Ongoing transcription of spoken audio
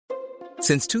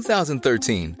Since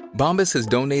 2013, Bombas has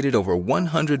donated over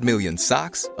 100 million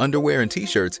socks, underwear, and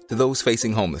T-shirts to those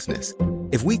facing homelessness.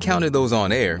 If we counted those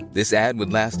on air, this ad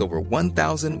would last over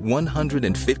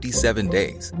 1,157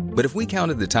 days. But if we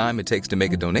counted the time it takes to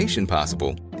make a donation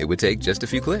possible, it would take just a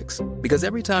few clicks. Because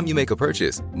every time you make a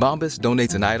purchase, Bombas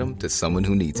donates an item to someone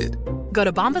who needs it. Go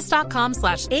to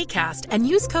bombas.com/ACAST and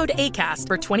use code ACAST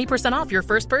for 20% off your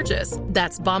first purchase.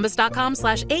 That's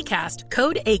bombas.com/ACAST,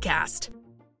 code ACAST.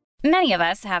 Many of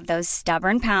us have those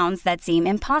stubborn pounds that seem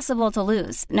impossible to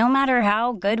lose, no matter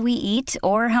how good we eat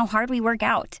or how hard we work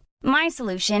out. My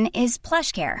solution is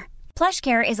PlushCare.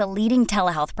 PlushCare is a leading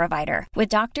telehealth provider with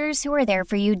doctors who are there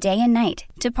for you day and night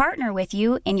to partner with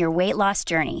you in your weight loss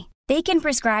journey. They can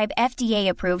prescribe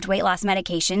FDA-approved weight loss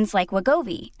medications like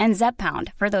Wegovy and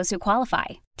Zepbound for those who qualify.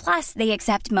 Plus, they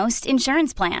accept most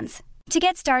insurance plans. To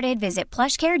get started, visit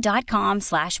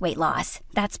plushcare.com/weightloss.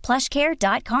 That's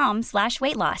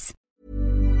plushcare.com/weightloss.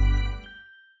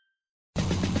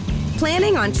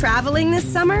 Planning on traveling this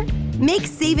summer? Make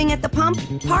saving at the pump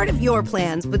part of your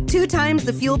plans with 2 times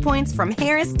the fuel points from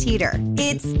Harris Teeter.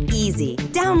 It's easy.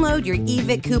 Download your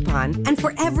eVic coupon, and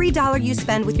for every $1 you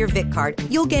spend with your Vic card,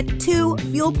 you'll get 2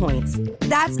 fuel points.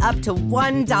 That's up to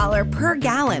 $1 per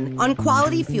gallon on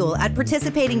quality fuel at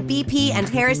participating BP and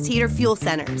Harris Teeter fuel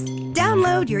centers.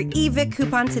 Download your eVic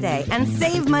coupon today and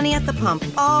save money at the pump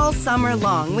all summer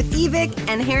long with eVic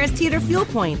and Harris Teeter fuel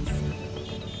points.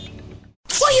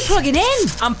 What are you plugging in?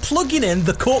 I'm plugging in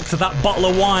the cork to that bottle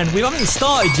of wine. We haven't even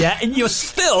started yet, and you're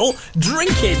still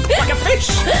drinking like a fish.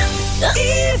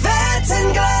 Yvette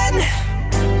and Glenn.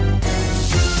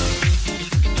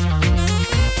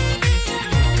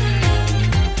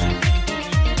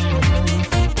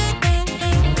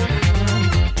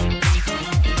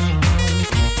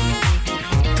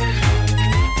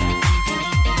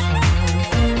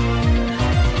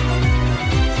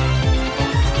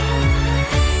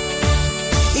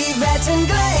 And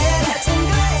Glenn,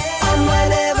 on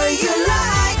whenever you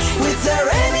like, with their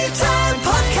Anytime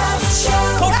podcast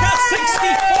show. Podcast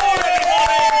 64,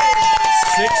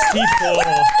 everybody! 64.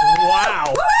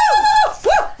 Wow.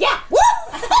 Woo! Yeah. Woo!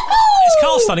 Is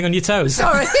Carl standing on your toes?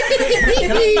 Sorry.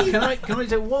 Can I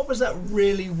say, what was that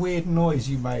really weird noise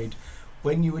you made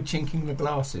when you were chinking the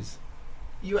glasses?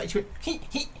 You actually went,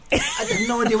 I have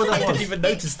no idea what that was. I didn't even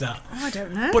notice that. I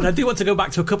don't know. But I do want to go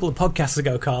back to a couple of podcasts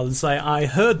ago, Carl, and say I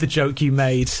heard the joke you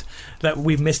made that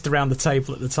we missed around the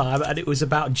table at the time, and it was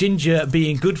about ginger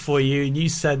being good for you, and you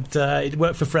said it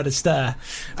worked for Fred Astaire,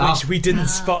 which we didn't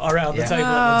spot around the table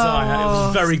at the time, and it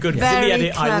was very good. Because in the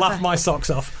edit, I laughed my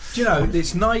socks off. Do you know,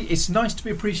 it's nice to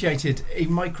be appreciated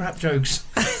in my crap jokes.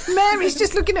 Mary's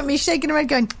just looking at me, shaking her head,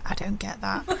 going, I don't get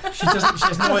that. She has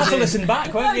no You'll have to idea. listen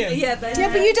back, won't you? Yeah, but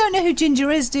you don't know who Ginger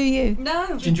is, do you?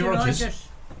 No. Ginger Rogers.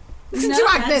 Listen to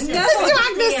Agnes. Listen to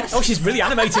Agnes. Oh, she's really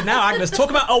animated now, Agnes.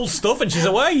 Talk about old stuff and she's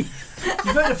away.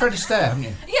 You've heard of Fred Astaire, haven't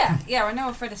you? Yeah, I know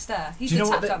of Fred Astaire. He's Do you a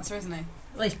know tap what dancer, isn't he?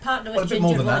 Well, his partner Well, was a bit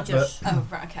more Ginger than that, Rogers. Oh,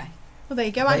 right, okay. Well, there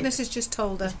you go. Agnes has just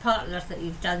told her. His partner that he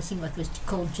was dancing with was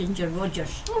called Ginger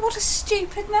Rogers. Oh, what a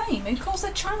stupid name. Who calls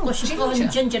their child Well, she's calling him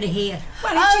Ginger here.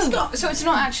 Well, she's got... So it's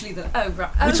not actually the... Oh, right.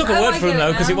 We took a word from him,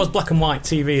 though, because it was black and white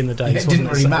TV in the day. It didn't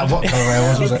really matter what colour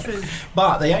I was it?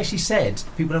 But they actually said,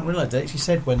 people don't realise, they actually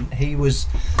said when he was...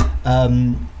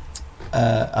 one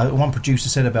producer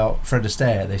said about Fred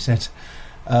Astaire, they said,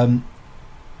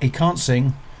 he can't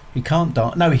sing, he can't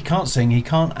dance. No, he can't sing, he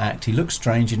can't act, he looks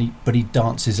strange, but he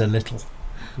dances a little.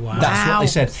 Wow. That's what they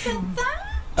said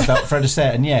about Fred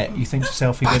Astaire. And yeah, you think to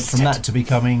yourself, he went from that to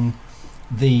becoming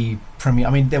the premier. I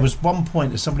mean, there was one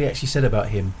point that somebody actually said about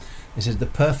him. They said the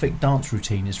perfect dance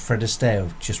routine is Fred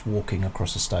Astaire just walking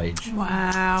across a stage.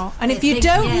 Wow. And if you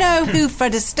don't know who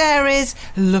Fred Astaire is,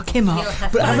 look him up.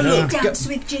 But have a look. Dance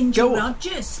with Ginger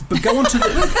Rogers. But go onto the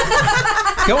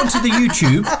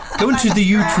YouTube. Go into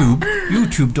the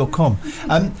YouTube.com.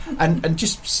 And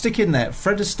just stick in there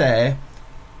Fred Astaire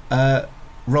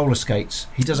roller skates.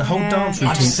 He does a whole dance routine.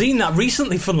 I've seen that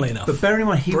recently, funnily enough. But bear in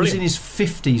mind, he was in his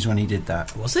 50s when he did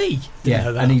that. Was he?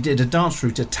 Yeah, and he did a dance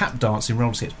route, a tap dance in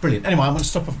roller skates. Brilliant. Anyway, I'm going to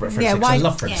stop off Fred Astaire because I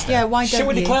love Fred Astaire. Yeah, why don't Shall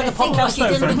we declare the podcast You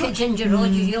didn't over? look at Ginger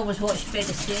Rogers, you always watched Fred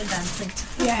Astaire dancing.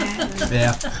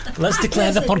 Yeah. Let's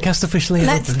declare the podcast officially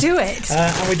Let's open. do it.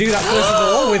 And we do that first of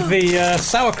all with the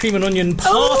sour cream and onion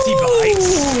party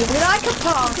bites. We like a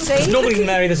party. Normally,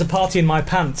 Mary, there's a party in my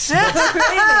pants.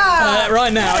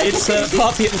 Right now, it's a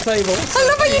party at the table. I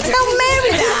love how you tell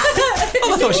Mary that.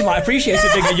 Oh, I thought she might appreciate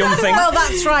it being a young thing. Well,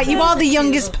 that's right. You are the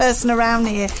youngest person around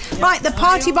here. Right, the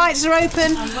party bites are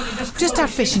open. Just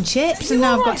had fish and chips, and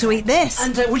now I've got to eat this.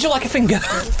 And would you like a finger?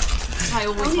 I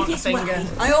always want a finger. wet.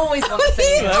 I always want a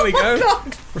finger. There we go.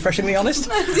 Refreshingly honest.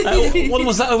 What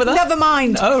was that over there? Never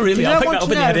mind. Oh, really? You I'll don't pick that want up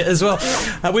to in the know. edit as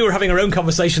well. We were having our own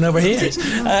conversation over here. It's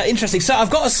interesting. So I've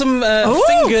got some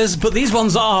fingers, but these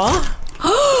ones are...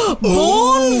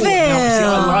 Bourneville.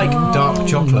 I like dark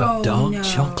chocolate. Dark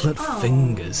chocolate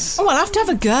fingers. Oh, I'll have to have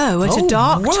a go at a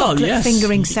dark chocolate yes.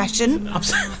 fingering session.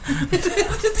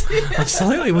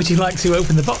 Absolutely. Would you like to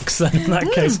open the box then, in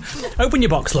that case? Open your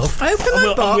box, love. Open And my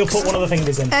we'll, box. and we'll put one of the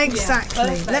fingers in.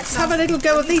 Exactly. Let's have a little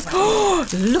go of these. Oh,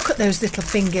 look at those little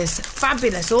fingers.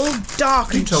 Fabulous. All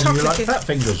dark You and told me you like chocolatey. fat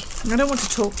fingers. I don't want to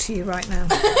talk to you right now.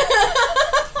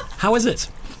 How is it?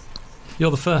 You're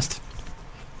the first.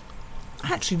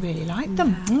 I actually really like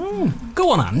them. Go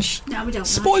on, Ange. No, we don't.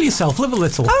 Spoil like yourself. Live a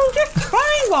little. Oh, just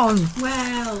try one. that.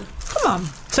 Well, Come on.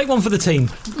 Take one for the team.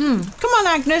 Come on,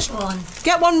 Agnes. go on.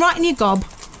 Get one right in your gob.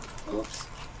 Oops.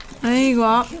 There you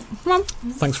go. Come on.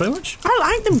 Thanks very much. I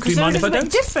like them Do because you they're a mind if little I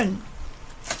bit don't? different.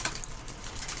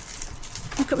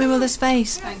 Look at my mother's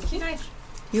face. Thank you.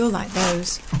 You'll like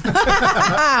those.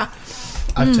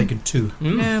 I've taken 2.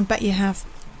 Yeah, I bet you have.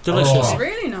 Delicious. Oh.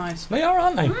 Really nice. They are,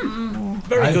 aren't they?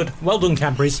 Very Hey. good. Well done,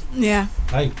 Cadbury's. Yeah.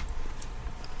 Hey,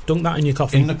 Dunk that in your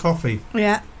coffee. in the coffee.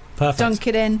 Yeah. Perfect. Dunk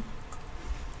it in.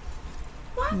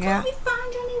 Why can't Yeah. we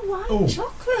find any white Oh.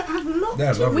 chocolate? I've looked.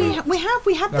 They're lovely. We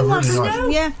had They're them last really night.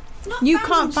 nice. Yeah. Not You found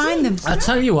can't find them. I'll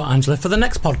tell you what, Angela. For the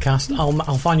next podcast,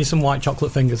 I'll find you some white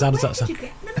chocolate fingers. How does Where that did you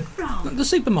sound? get them from? The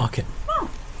supermarket.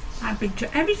 I've been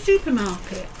to every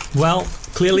supermarket. Well,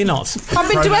 clearly not. I've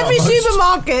been to Tried every it almost.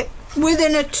 supermarket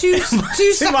within a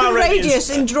two-second mile radius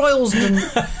in Droylsden.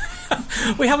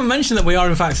 We haven't mentioned that we are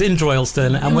in fact in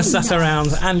Droylsden and we're sat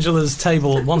around Angela's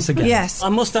table once again. Yes. I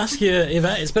must ask you,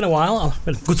 Yvette, it's been a while. It's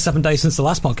been a good 7 days since the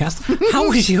last podcast. How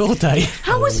was your day?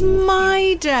 How was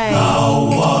my day?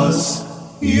 was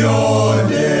your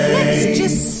day? Let's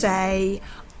just say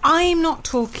I'm not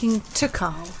talking to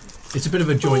Carl. It's a bit of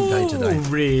a joint day today. Oh,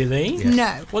 really?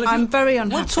 No, Well, if I'm you- very Well,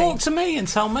 unhappy. talk to me and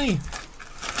tell me.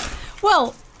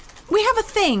 Well, we have a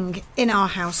thing in our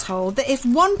household that if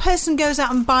one person goes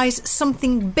out and buys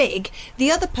something big,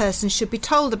 the other person should be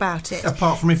told about it.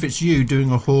 Apart from if it's you doing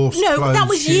a horse, No, clothes, that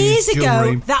was shoes, years ago.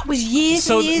 jewellery. That was years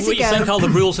So and years what you're saying, ago. Carl, the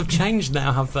rules have changed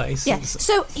now, have they? Yeah.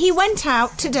 So he went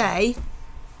out today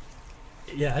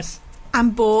Yes.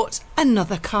 and bought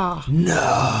another car.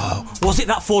 No. Was it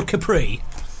that Ford Capri?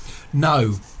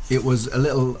 No, it was a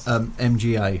little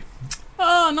MGA,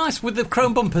 Oh, nice, with the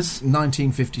chrome bumpers.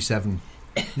 1957.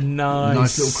 Nice.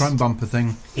 Nice little chrome bumper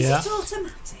thing. Is Yeah. it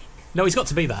automatic? No, he's got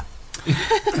to be there.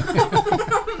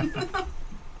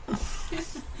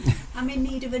 I'm in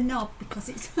need of a knob because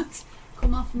it's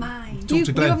come off mine. Talk You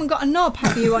to Glenn. haven't got a knob,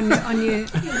 have you, on your...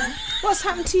 What's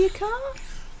happened to your car?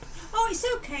 Oh, it's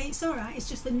okay. It's all right. It's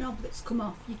just the knob that's come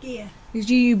off your gear.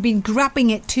 You've been grabbing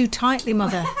it too tightly,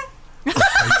 Mother.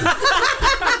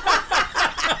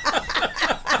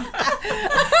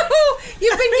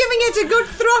 You've been giving it a good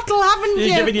throttle, haven't you?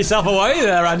 You're giving yourself away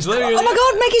there, Angela. Oh my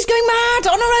God, Maggie's going mad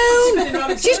on her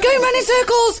own. She's going round in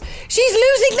circles. She's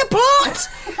losing the plot.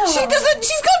 She doesn't.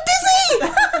 She's got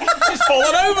dizzy. She's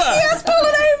fallen over. She has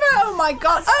fallen over. Oh my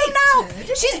God. Oh no,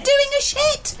 she's doing a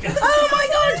shit. Oh my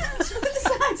God.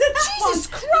 Jesus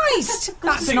Christ.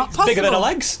 That's not possible. Bigger than her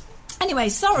legs. Anyway,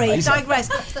 sorry, Amazing. digress.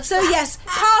 So yes,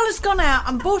 Carl has gone out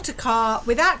and bought a car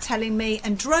without telling me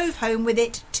and drove home with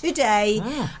it today.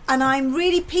 And I'm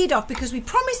really peed off because we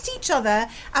promised each other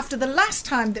after the last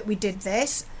time that we did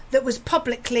this, that was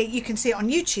publicly, you can see it on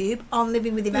YouTube, on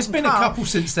Living with Yvette There's and been a Carl. couple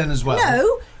since then as well.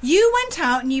 No, you went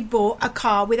out and you bought a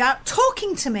car without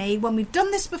talking to me when we've done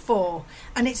this before,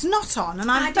 and it's not on, and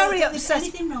I'm I don't very think there's upset.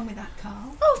 anything wrong with that car.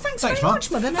 Oh, thanks very Mark.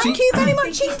 much, Mother. No. Thank See- you very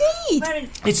much indeed. Very,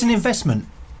 It's an investment.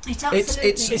 it absolutely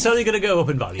It's only going to go up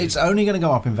in value. It's only going to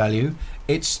go up in value.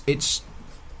 It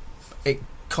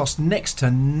cost next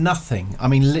to nothing. I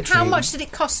mean, literally. How much did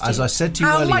it cost you? As I said to you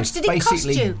How earlier, much it's did it cost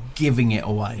basically you? giving it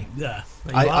away. Yeah.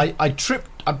 There you are.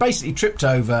 I basically tripped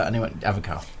over and he went, have a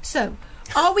car. So,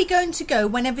 are we going to go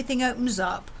when everything opens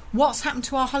up? What's happened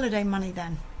to our holiday money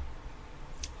then?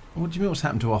 What do you mean what's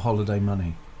happened to our holiday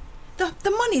money?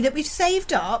 The money that we've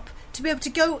saved up to be able to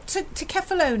go to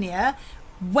Kefalonia,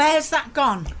 where's that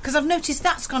gone? Because I've noticed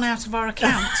that's gone out of our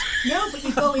account. No, but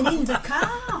you're going in the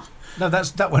car. No,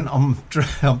 that went on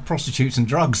prostitutes and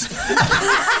drugs.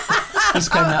 This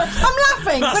came out. I'm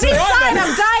laughing, That's but all right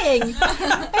inside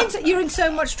I'm dying. You're in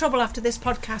so much trouble after this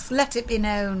podcast. Let it be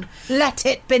known. Let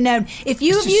it be known. If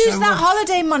you It's have just used so that wrong.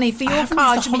 holiday money for I your haven't car,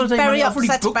 you used should the be holiday very money. I've already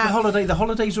upset booked about. the holiday. The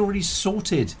holiday's already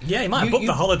sorted. Yeah, you might have booked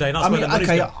the holiday. That's where the money's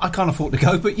okay, going. I can't afford to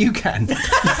go, but you can.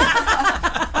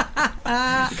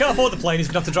 You can't afford the plane. He's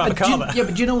going to have to drive a car there. Yeah,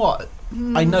 but do you know what?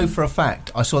 I know for a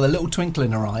fact, I saw the little twinkle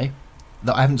in her eye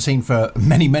that I haven't seen for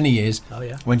many, many years. Oh,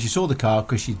 yeah. When she saw the car,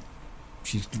 because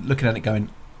she's looking at it going,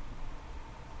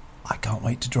 I can't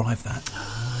wait to drive that.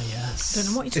 Ah, yes. Don't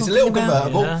know what you're It's a talking little about.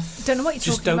 convertible. Yeah. Don't know what you're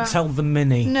Just talking don't about. tell the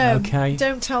Mini. No, okay.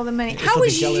 don't tell the Mini. It'll How be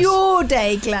was jealous. your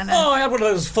day, Glenna? Oh, I had one of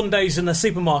those fun days in the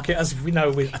supermarket. As we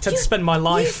know, I tend to spend my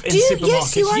life in do? supermarkets,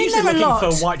 Yes, you are in usually there a looking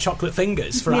lot. for white chocolate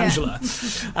fingers for Yeah. Angela.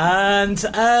 And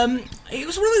it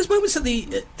was one of those moments at the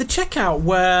checkout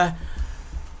where,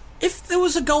 if there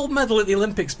was a gold medal at the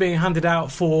Olympics being handed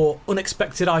out for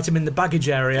unexpected item in the baggage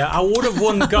area, I would have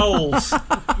won gold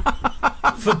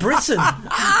for Britain.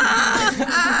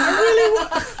 I really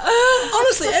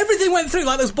honestly, everything went through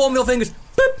like those ball mill fingers.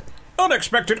 Boop,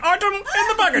 unexpected item in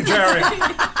the baggage area.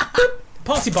 Boop,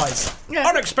 party bites. Yeah.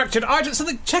 Unexpected item. So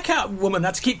the checkout woman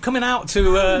had to keep coming out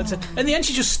to. In the end,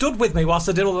 she just stood with me whilst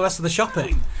I did all the rest of the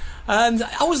shopping. And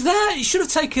I was there. It should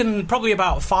have taken probably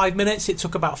about 5 minutes. It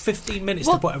took about 15 minutes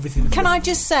to put everything through. Can I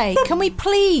just say, can we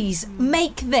please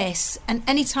make this an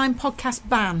Anytime podcast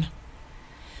ban?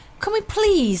 Can we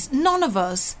please, none of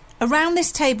us around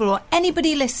this table or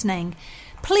anybody listening,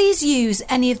 please use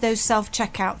any of those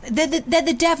self-checkout. They're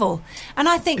the devil. And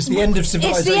I think It's the end of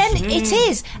civilization. It's the end. It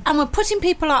is. And we're putting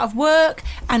people out of work.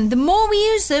 And the more we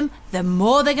use them, the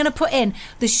more they're going to put in.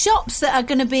 The shops that are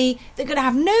going to be, they're going to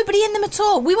have nobody in them at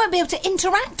all. We won't be able to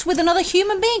interact with another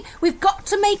human being. We've got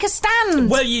to make a stand.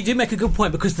 Well, you do make a good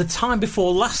point, because the time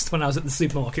before last when I was at the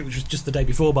supermarket, which was just the day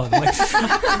before, by the way,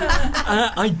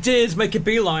 I did make a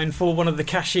beeline for one of the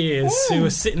cashiers who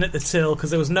was sitting at the till because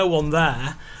there was no one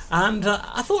there. And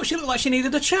I thought she looked like she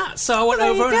needed a chat, so I went There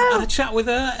over you and go. had a chat with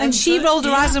her. And she rolled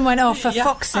her eyes and went, oh, for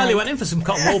fuck's I only sake. went in for some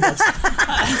cotton wool buds.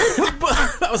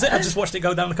 But that was it. I just watched it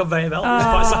go down the conveyor belt. It was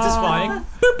quite satisfying.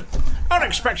 Boop.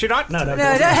 Unexpected. No. But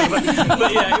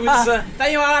yeah, it was. There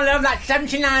you are. I love that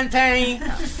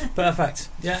 79p. Perfect.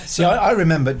 Yeah. See, I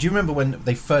remember. Do you remember when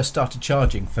they first started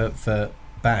charging for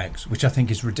bags, which I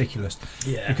think is ridiculous?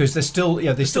 Yeah. Because they're still,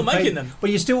 they're still making them. But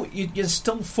you're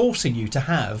still forcing you to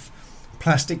have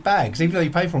plastic bags, even though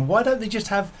you pay for them. Why don't they just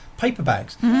have paper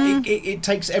bags? It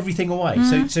takes everything away.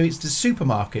 So it's the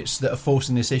supermarkets that are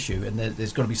forcing this issue, and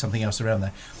there's got to be something else around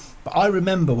there. But I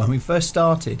remember when we first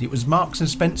started, it was Marks and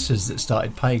Spencer's that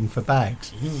started paying for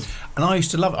bags, and I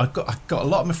used to love it. I got a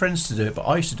lot of my friends to do it, but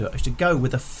I used to do it. I used to go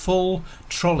with a full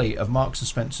trolley of Marks and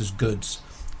Spencer's goods,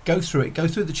 go through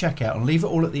the checkout, and leave it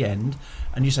all at the end.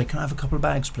 And you say, can I have a couple of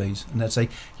bags, please? And they'd say,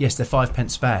 yes, they're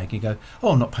 5p a bag. You go, oh,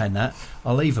 I'm not paying that.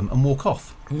 I'll leave them, and walk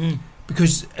off.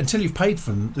 Because until you've paid for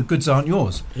them, the goods aren't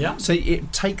yours. Yeah. So it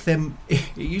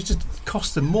used to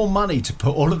cost them more money to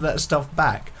put all of that stuff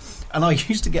back. And I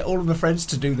used to get all of my friends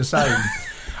to do the same.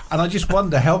 And I just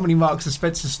wonder how many Marks and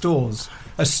Spencer stores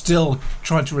are still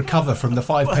trying to recover from the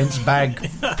 5p bag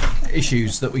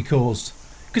issues that we caused.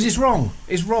 Because it's wrong.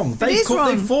 It's wrong. They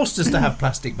forced us to have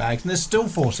plastic bags, and they're still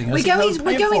forcing us. We're going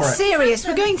for it. serious.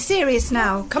 We're going serious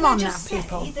now. Come on Can I now, just say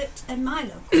people. that in my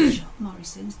local shop,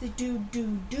 Morrison's, they do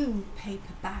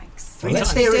paper bags. Well,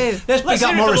 let's They hear do. it. Let's pick up hear it for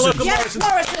the Morrison. local Yes,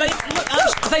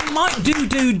 Morrisons. They might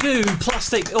do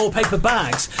plastic or paper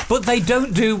bags, but they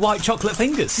don't do white chocolate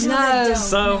fingers. No.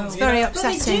 So It's very Well, they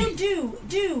upsetting. do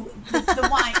the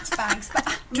white bags,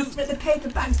 but the paper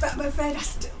bags. But I'm afraid I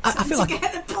still I feel tend to like-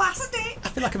 get the plastic. I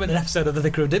feel like I'm in an episode of The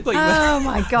Vicar of Dibley. Oh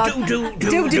my God! Do.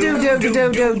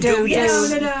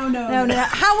 Yes. No.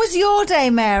 How was your day,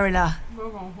 Marilla?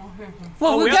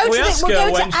 Well, we we'll ask go her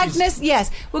to when she's- Agnes.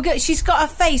 Yes, we'll go. She's got a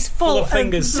face full of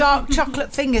fingers. dark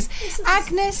chocolate fingers.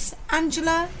 Agnes,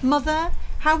 Angela, Mother.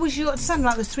 How was your? It sounded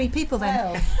like there was 3 people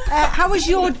then. How was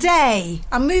your day?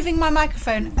 I'm moving my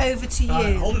microphone over to you.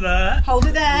 Right, hold it there. Hold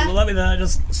it there. Let me there.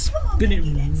 Just spin it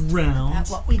round. That's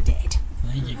what we did.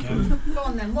 There you go. Go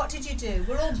on then. What did you do?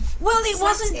 We're all. Well, it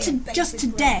wasn't just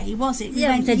today, was it? We Yeah,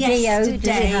 went the day out, yesterday.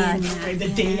 The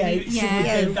day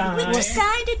out. We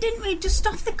decided, didn't we, just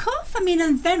off the cuff? I mean,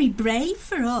 I'm very brave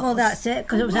for us. Well, that's it,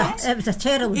 because it was a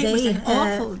terrible It day. was an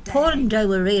awful day. Pouring down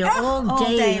with rain all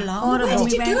day long. Horrible. Where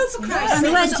did you go, for Christ's And we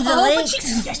sake? went to the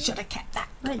lakes. You should have kept that.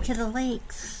 Went to the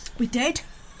lakes. We did.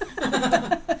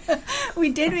 We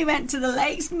did. We went to the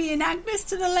lakes. Me and Agnes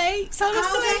to the lakes. Honestly.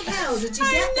 How the hell did you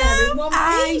I get know, there in one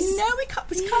I piece? know.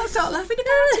 We can't start laughing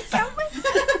about it, can we?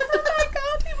 Oh my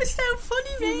God, it was so funny,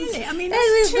 really. I mean, We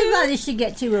it's two. managed to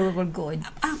get to where we were going.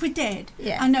 We did.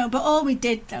 Yeah. I know, but all we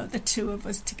did, though, the two of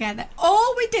us together,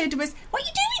 all we did was, what are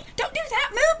you doing? Don't do that,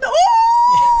 move.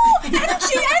 Oh!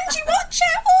 Angie, watch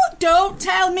out. Oh, don't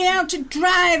tell me how to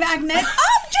drive, Agnes.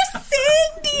 I'm just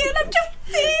saying, dear, I'm just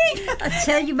saying. I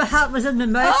tell you, my heart was in my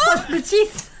mouth. Lost my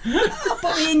teeth.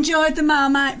 But we enjoyed the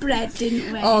Marmite bread,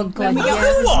 didn't we? Oh, God, When we got,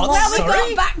 yeah. What? When we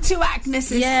Sorry? got back to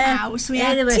Agnes's Yeah. house, we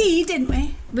Anyway. had tea, didn't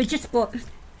we? We just bought...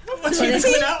 What's he doing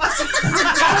now?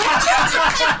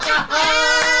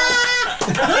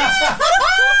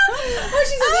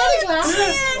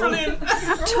 Brilliant.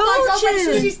 I've told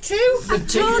you. She's two. They've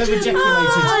ejaculated.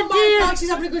 Oh my dear. God, she's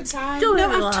having a good time. Don't No,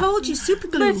 laugh. I've told you, super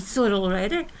glue. We've sore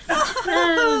already.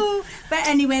 But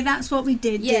anyway, that's what we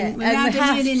did, didn't we? We and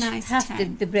had a really nice half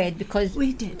time. the bread because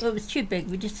We did. it was too big.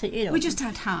 We just, you know, We just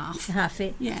had half. half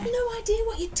it. Yeah. No idea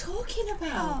what you're talking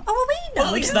about. Oh, well, we know. Well,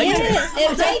 at least they do. It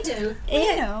was They do.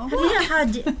 know. Have you not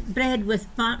had bread with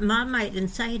Marmite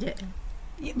inside it?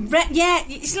 Yeah,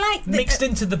 it's like Mixed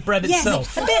into the bread yes,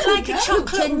 itself. a bit like a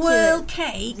chocolate Into whirl it.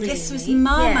 cake. This was Really?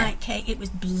 Marmite cake. It was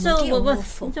bloody So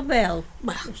awful. well,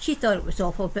 she thought it was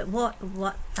awful, but what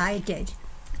I did,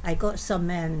 I got some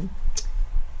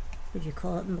what do you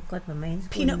call it? Oh, God, my mind's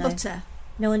going Peanut now. butter.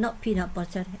 No, not peanut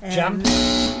butter. Jam?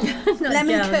 not Lemon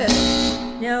jam. curd.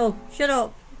 No, shut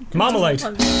up. Marmalade.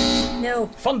 No,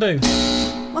 Fondue.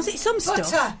 Was it some Butter.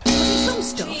 stuff? Was it some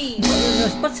stuff? Cheese. there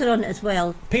was butter on it as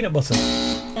well. Peanut butter.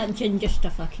 That ginger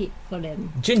stuff I keep for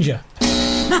them. Ginger.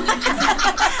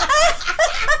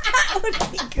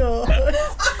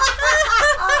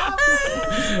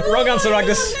 Wrong answer,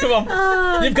 Agnes. Come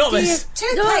on. You've got this.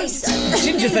 Toothpaste.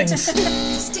 Ginger things.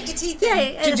 Stick your teeth in. Yeah,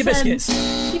 it's, Ginger biscuits.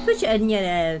 You put it in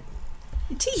your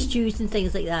Tea. stews and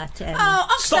things like that. Oh,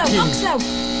 oxo, Stop you. oxo.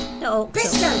 No,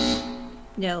 Pesto.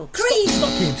 no, Cream.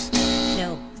 Stock cubes.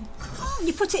 no,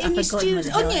 You put it I've in your forgotten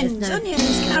stews. what it is Onions, now.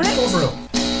 onions, carrots. Bubble.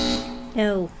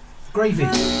 no, Gravy.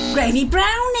 Gravy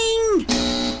browning.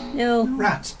 no.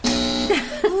 Rat.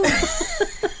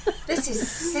 This is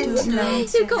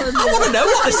scintillating. You've got I want to know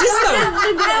what this is, though.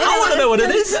 I want to know what it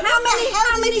is. How many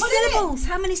did you put it in? syllables?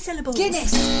 How many syllables?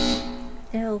 Guinness.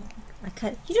 No, I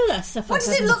can't. You know that stuff. What I does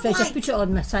put it in the look fridge? like? I put it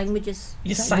on my sandwiches.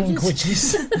 Your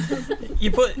sandwiches.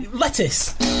 You put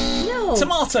lettuce, No,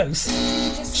 tomatoes,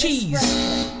 cheese,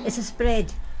 it's a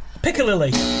spread.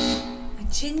 piccalilli. A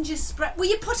ginger spread. Will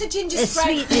you put a ginger It's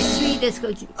spread? sweet. It's sweet. It's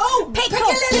got Oh,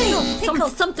 piccalilli.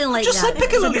 something like Just that. said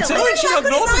piccalilli It's a to bit her. She ignored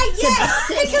me. Right, yeah,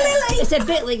 piccalilli. It's a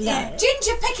bit like that.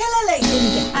 Ginger piccalilli.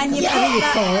 And you Whatever you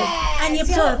call it. and you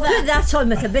So I put put that on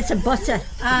with a bit of butter,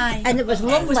 Aye. and it was It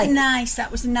lovely. was nice. That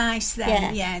was nice then.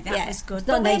 Yeah, Yeah, that yeah. was good.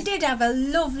 Not But we nice. did have a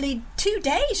lovely 2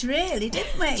 days, really,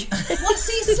 didn't we? What,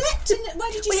 so you slept in it?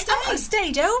 Where did you stay? I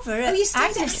stayed over at you stayed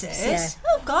at Agnes's. Yeah.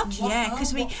 Oh God, yeah,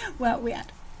 because we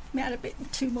had a bit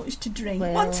too much to drink.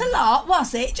 Well- Wasn't a lot,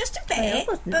 was it? Just a Well, bit, it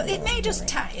wasn't but a it lot, made us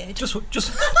really. tired. Just one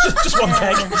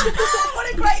keg.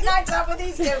 What a great night to have with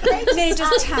these two. It made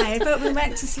us tired, but we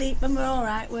went to sleep and we're all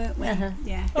right, weren't we? Uh-huh.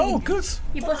 Yeah. Oh, good.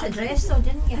 You bought a dress, though,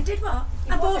 didn't you? I did what?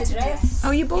 You I bought a dress.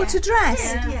 Oh, you bought a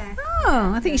dress? Yeah.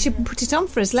 Oh, I think you should put it on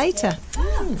for us later.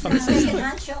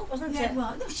 Second-hand shop, wasn't it?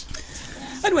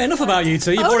 Anyway, enough about you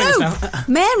two. You're Oh, boring us no. now.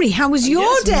 Mary, how was your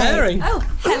Yes, day? Mary. Oh,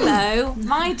 hello.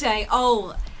 My day.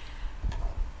 Oh,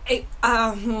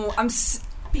 I'm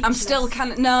still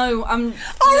kind of no. I'm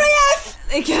RAF!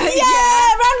 okay.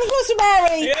 Yeah! Round of applause for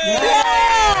Mary!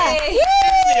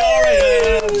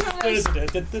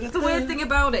 The weird thing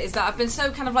about it is that I've been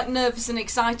so kind of like nervous and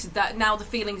excited that now the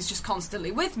feeling is just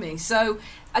constantly with me. So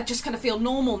I just kind of feel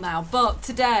normal now. But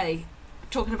today,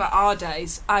 talking about our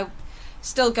days, I'm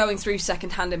still going through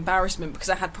second-hand embarrassment because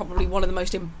I had probably one of the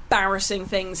most embarrassing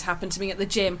things happen to me at the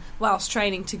gym whilst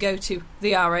training to go to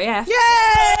the RAF. Yay!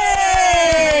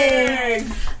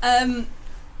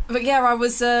 But yeah, I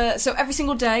was so every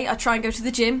single day I try and go to the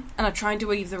gym and I try and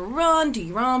do either a run, do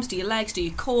your arms, do your legs, do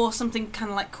your core, something kind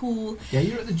of like cool. Yeah,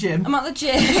 you're at the gym. I'm at the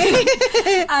gym,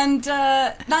 and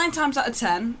 9 times out of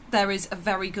 10 there is a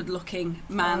very good-looking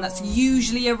man that's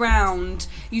usually around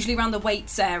the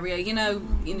weights area. You know,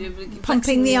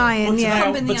 Pumping the iron, yeah.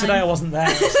 Pumping the But today I iron. wasn't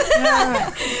there.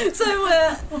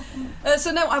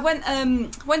 So no, I went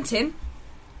in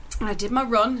and I did my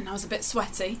run and I was a bit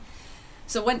sweaty.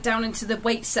 So I went down into the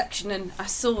weight section and I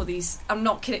saw these, I'm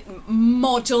not kidding,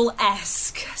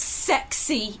 model-esque,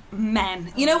 sexy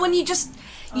men. You know, when you just,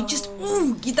 their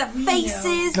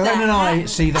faces, Glenn their and I hair.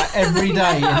 see that every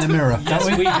day in the mirror, Yes,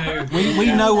 don't we? we do. We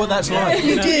know what that's like.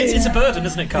 You know, it's a burden,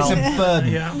 isn't it, Carl? It's a burden.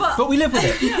 Yeah. But we live with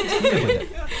it. We live with it.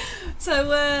 So,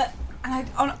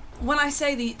 when I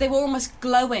say they were almost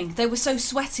glowing. They were so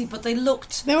sweaty, but they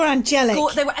looked... They were angelic.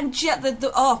 They were angelic.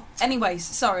 Anyways,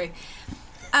 sorry.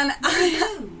 And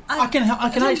I can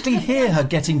actually hear her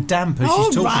getting damp as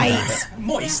she's talking about it.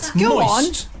 Moist. Go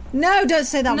Moist. on. No, don't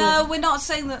say that no, word. we're not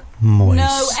saying that. Moist.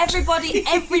 No,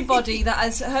 everybody that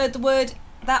has heard the word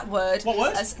that word. What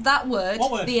word? That word.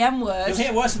 What word? The M word. You'll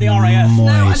hear worse than the RAF.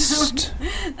 Moist.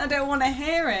 I don't want to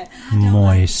hear it.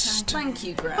 Moist. Thank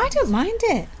you, Graham. I don't mind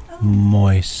it.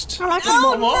 Moist. I like it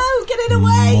Oh more. no, get it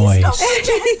away! Moist.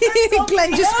 Stop.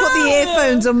 Glenn, just put the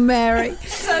earphones on Mary.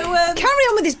 So, Carry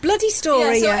on with this bloody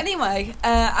story. Yeah, so anyway,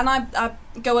 and I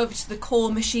go over to the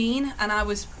core machine, and I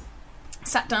was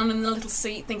sat down in the little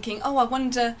seat thinking, oh, I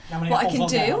wonder what I can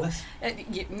do.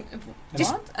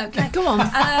 Just okay, go on.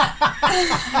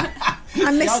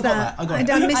 I missed that.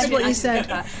 I missed what you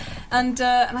said. And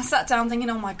I sat down thinking,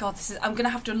 oh my god, I'm going to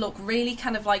have to look really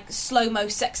kind of like slow-mo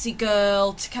sexy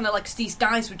girl to kind of like, 'cause these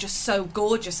guys were just so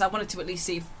gorgeous. I wanted to at least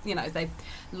see if, you know, they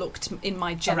looked in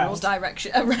my general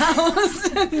direction.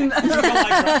 Aroused.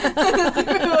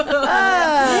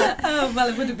 Oh, well,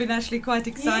 it would have been actually quite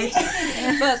exciting.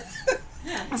 But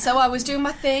so I was doing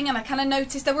my thing, and I kind of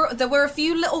noticed there were a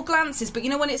few little glances, but you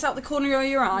know when it's out the corner of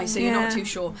your eye, so you're not too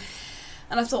sure.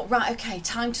 And I thought, right, okay,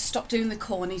 time to stop doing the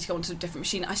core. I need to go onto a different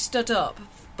machine. I stood up.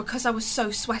 Because I was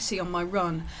so sweaty on my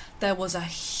run, there was a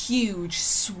huge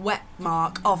sweat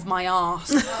mark of my arse.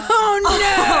 Oh,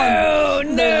 no!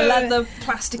 The leather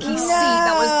plasticky seat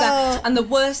that was there. And the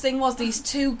worst thing was these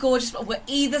two gorgeous were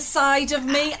either side of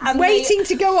me. And waiting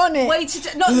to go on it. Not waiting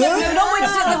to,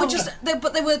 they were just, they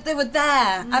were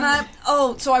there. And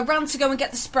so I ran to go and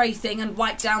get the spray thing and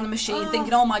wipe down the machine,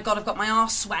 thinking, oh my God, I've got my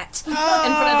arse sweat in front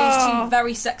of these two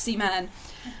very sexy men.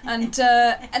 And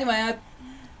anyway,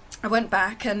 I went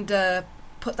back and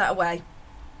put that away.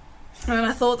 And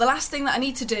I thought the last thing that I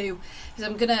need to do is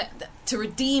I'm going to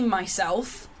redeem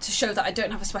myself to show that I don't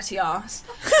have a sweaty arse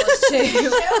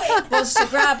was to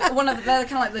grab one of the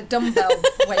kind of like the dumbbell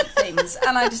weight things,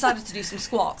 and I decided to do some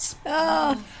squats.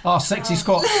 Sexy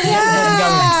squats.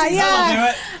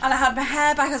 Yeah. And I had my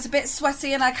hair back, I was a bit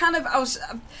sweaty, and I was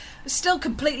still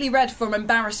completely red from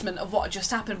embarrassment of what had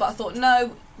just happened, but I thought,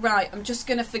 no, right, I'm just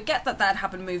going to forget that had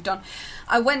happened, moved on.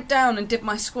 I went down and did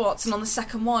my squats, and on the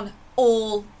second one,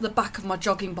 all the back of my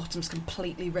jogging bottoms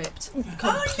completely ripped.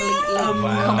 Completely.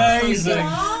 Amazing.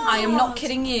 I am not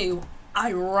kidding you.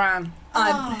 I ran.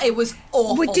 It was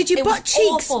awful. Did you it butt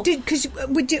cheeks?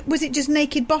 Was it just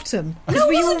naked bottom? No, but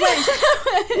was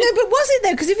it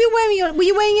though? Because if you're wearing were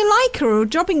you wearing your lycra or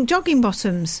jogging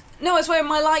bottoms? No, I was wearing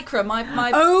my lycra. My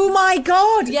Oh my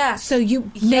God! Yeah. So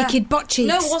you naked butt cheeks?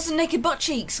 No, it wasn't naked butt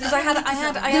cheeks because I had.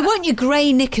 They weren't your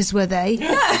grey knickers, were they?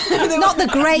 Not the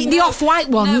grey, the off-white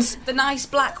ones. No, the nice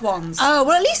black ones. Oh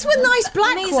well, at least with nice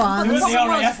black ones. They weren't the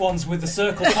RAF ones with the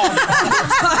circle pond.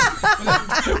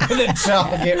 With a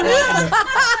target right in the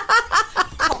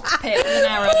cockpit with an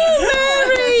arrow.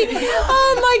 Mary!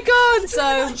 Oh my God!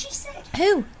 So What she said?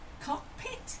 Who?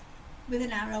 Cockpit with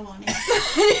an arrow on it.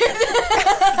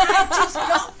 I just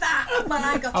got that when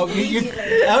I got it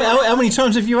immediately. How many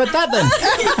times have you had that then?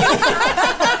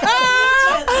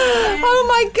 Oh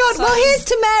my God! Well, here's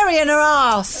to Mary and her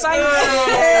arse.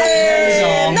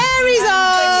 Mary's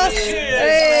arse.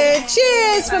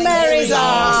 Cheers for Mary's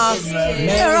arse.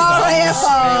 Her RAF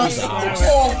arse.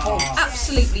 Awful.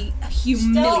 Absolutely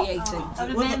humiliating. I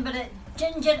remember it.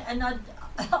 Ginger and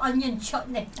onion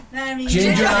chutney.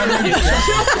 Ginger and onion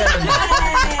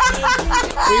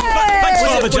Thanks,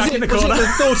 Father Jack in the corner. Was it the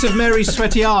thought of Mary's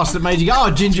sweaty arse that made you go,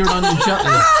 ginger and onion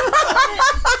chutney?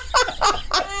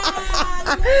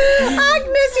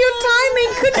 Agnes, your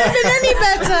timing couldn't have been any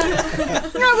better.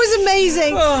 That was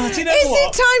amazing. Oh, do you know Is what?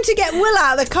 it time to get Will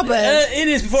out of the cupboard? It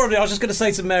is. Before I do, I was just going to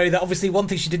say to Mary that obviously one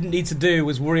thing she didn't need to do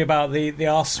was worry about the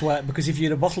arse sweat, because if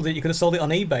you'd have bottled it, you could have sold it on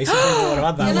eBay. So people would have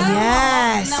had that. You know,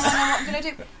 Yes. Now I know what I'm going to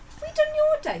do. Have we done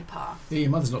your day, Pa? Yeah, your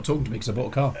mother's not talking to me because I bought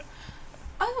a car.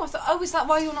 Oh, I thought. Is that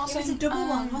why you're not saying? It was a double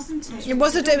one, wasn't it? It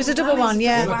was a double one,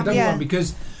 yeah. Like a double one,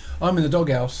 because I'm in the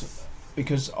doghouse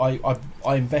because I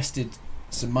invested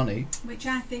some money, Which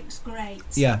I think's great.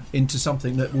 into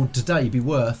something that will today be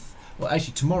worth, well,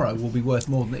 actually tomorrow will be worth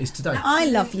more than it is today. I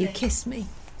love you, kiss me.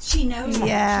 She knows.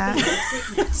 Yeah.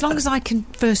 As long as I can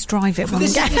first drive it.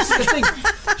 This is the thing.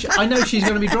 I know she's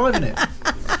going to be driving it.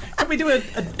 Can we do a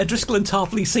Driscoll and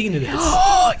Tarpley scene in it?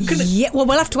 Yeah, well,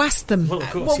 we'll have to ask them. Well, of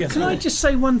course, yes. Can I just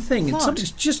say one thing? What?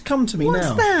 Something's just come to me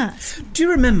now. What's that? Do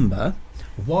you remember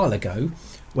a while ago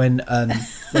when a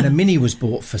Mini was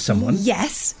bought for someone?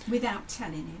 Yes. Without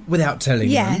telling him. Without telling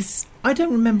them? Yes. I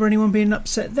don't remember anyone being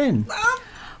upset then.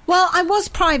 Well, I was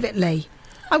privately.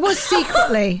 I was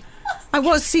secretly. I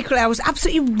was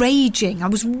absolutely raging. I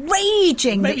was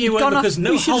raging. Maybe you weren't, because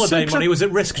no holiday money was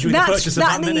at risk during the purchase of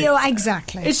that Mini.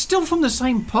 Exactly. It's still from the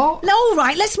same pot. All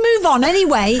right, let's move on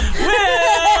anyway.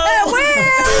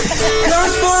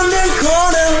 Correspondent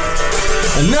corner.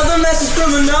 Another message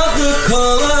from another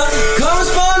caller.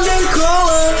 Correspondent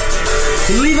caller.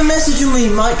 Leave a message and we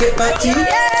might get back to you.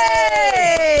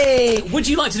 Yay! Would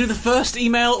you like to do the first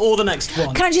email or the next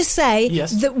one? Can I just say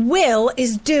that Will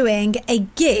is doing a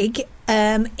gig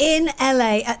in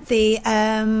LA at the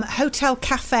Hotel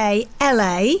Cafe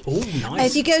LA. Oh, nice.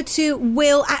 If you go to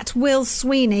Will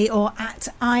Sweeney or at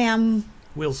I am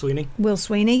Will Sweeney. Will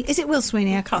Sweeney. Is it Will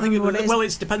Sweeney? I can't remember what it is. Well,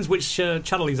 it depends which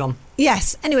channel he's on.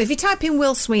 Yes. Anyway, if you type in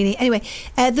Will Sweeney,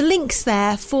 the link's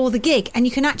there for the gig, and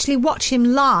you can actually watch him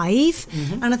live.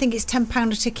 And I think it's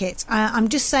 £10 a ticket. I'm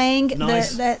just saying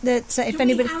that if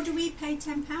anybody, how do we pay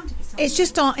 £10 if it's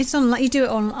just on? It's online. You do it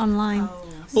online.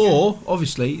 Or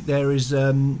obviously there is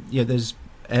there's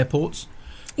airports.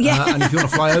 Yeah. And if you want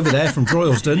to fly over there from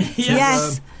Droylsden,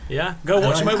 yes. Go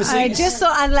watch him overseas. I just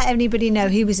thought I'd let anybody know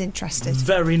he was interested.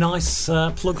 Very nice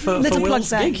plug for Will's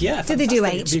gig. Yeah, did they do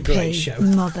HP? It'd be a great show.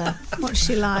 Mother, what's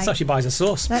she like? That's how she buys a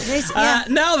sauce. That is,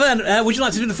 now then, would you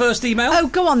like to do the first email? Oh,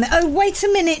 go on then. Oh, wait a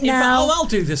minute now. I'll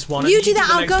do this one. You do that.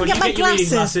 I'll go and get my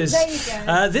glasses. There you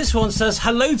go. This one says,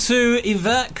 hello to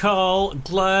Yvette, Carl,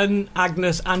 Glenn,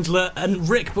 Agnes, Angela and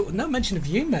Rick, but no mention of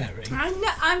you, Mary.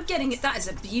 I'm getting it. That is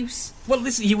abuse. Well,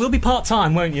 listen, you will be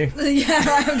part-time, won't you? Yeah,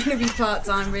 I'm going to be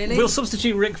part-time, really. We'll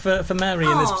substitute Rick for Mary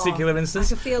in this particular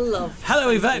instance. I can feel love. Hello,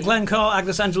 Yvette, Glenn, Carl,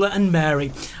 Agnes, Angela and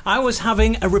Mary. I was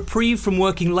having a reprieve from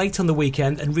working late on the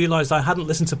weekend and realised I hadn't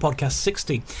listened to podcast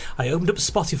 60. I opened up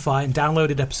Spotify and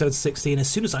downloaded episode 60, and as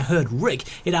soon as I heard Rick,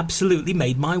 it absolutely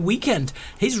made my weekend.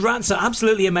 His rants are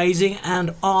absolutely amazing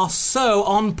and are so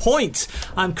on point.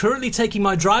 I'm currently taking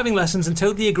my driving lessons and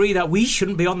totally agree that we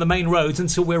shouldn't be on the main roads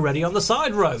until we're ready on the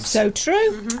side roads. So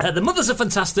true. The mothers are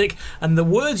fantastic and the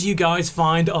words you guys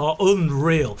find are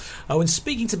unreal. And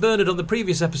speaking to Bernard on the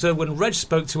previous episode when Reg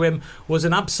spoke to him was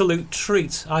an absolute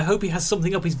treat. I hope he has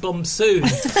something up his bum soon.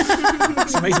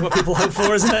 It's amazing what people hope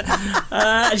for, isn't it?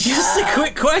 Just a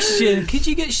quick question. Could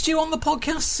you get Stu on the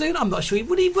podcast soon? I'm not sure.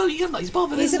 Would he? Well, he's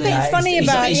bothered. He's a bit funny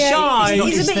about it. He's shy.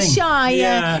 He's a bit shy,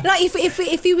 yeah. Like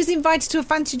if he was invited to a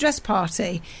fancy dress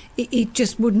party, he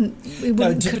just wouldn't. He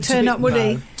wouldn't turn up, would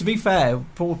he? To be fair,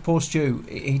 poor Stu,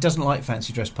 he doesn't like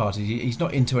fancy dress parties. He's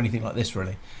not into anything like this,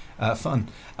 really. Fun,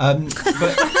 but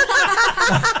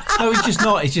no, he's just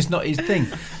not. It's just not his thing.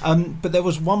 But there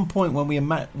was one point when we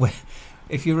met.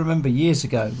 If you remember years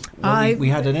ago, we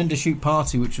had an end-of-shoot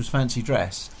party which was fancy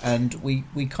dress, and we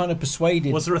kind of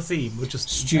persuaded. Was there a theme? Or just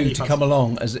Stu to come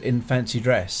along as in fancy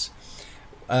dress.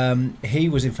 He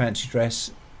was in fancy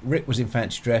dress. Rick was in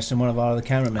fancy dress, and one of our other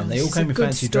cameramen. They all came in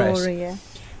fancy dress. Yeah.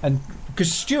 And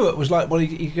because Stuart was like, well,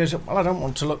 he goes, well, I don't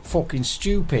want to look fucking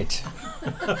stupid.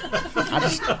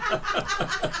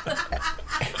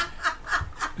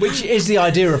 Which is the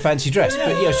idea of fancy dress.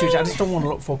 But yeah, Stuart, I just don't want to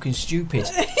look fucking stupid.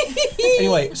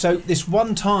 Anyway, so this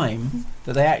one time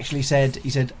that they actually said,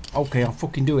 he said, okay, I'll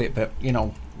fucking do it, but,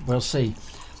 we'll see.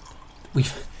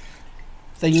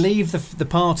 They leave the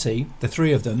party, the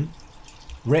three of them,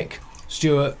 Rick,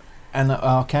 Stuart and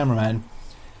our cameraman,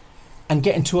 and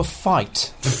get into a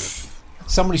fight.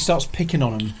 Somebody starts picking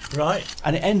on him. Right.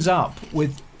 And it ends up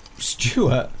with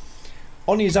Stuart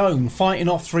on his own fighting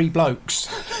off three blokes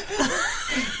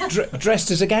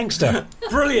dressed as a gangster.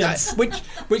 Brilliant.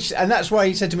 And that's why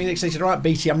he said to me next day, he said, right,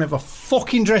 BT, I'm never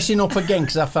fucking dressing up again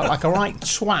because I felt like a right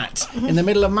twat in the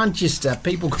middle of Manchester,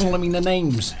 people calling me the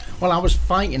names while I was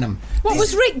fighting them. What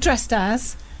was Rick dressed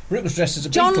as? Rick was dressed as a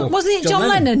Beatle. Wasn't it John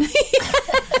Lennon?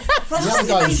 The other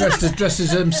guy was dressed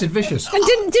as Sid Vicious. And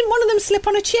didn't one of them slip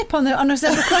on a chip on a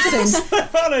zebra crossing?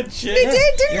 Slip on a chip? They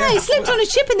did, didn't they? Slipped on a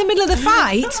chip in the middle of the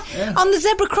fight on the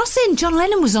zebra crossing. John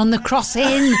Lennon was on the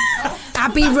crossing.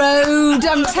 Abbey Road,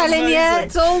 I'm telling you,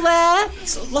 it's all there.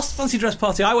 Last fancy dress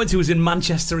party I went to was in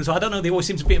Manchester as well. I don't know, they always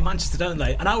seem to be in Manchester, don't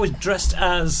they? And I was dressed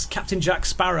as Captain Jack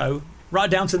Sparrow, right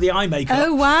down to the eye makeup.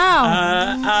 Oh, wow.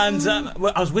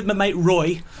 I was with my mate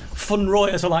Roy, Fun Roy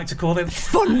as I like to call him.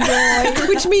 Fun Roy,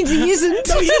 which means he isn't.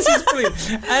 No, he is, he's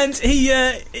brilliant. And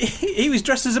he was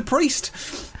dressed as a priest.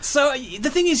 So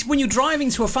the thing is, when you're driving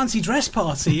to a fancy dress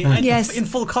party and in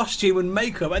full costume and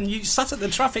makeup, and you sat at the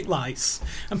traffic lights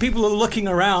and people are looking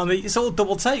around, it's all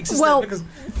double takes, isn't it? Because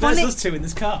there's us two in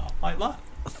this car, like that.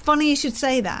 Funny you should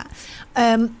say that.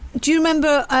 Do you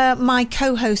remember my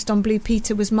co-host on Blue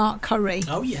Peter was Mark Curry?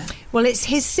 Oh, yeah. Well, it's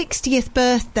his 60th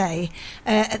birthday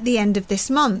at the end of this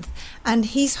month, and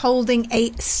he's holding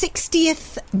a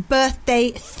 60th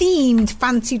birthday themed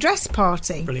fancy dress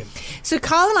party. Brilliant. So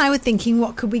Carl and I were thinking,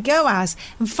 what could we go as?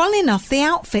 And funnily enough, the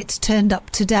outfits turned up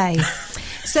today.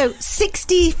 So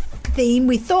 60 theme,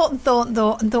 we thought,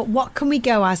 what can we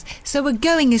go as? So we're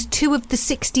going as two of the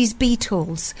 60s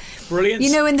Beatles. Brilliant.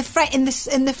 You know, in the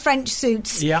French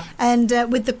suits, and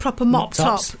with the proper mop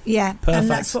top. tops. Yeah, perfect. And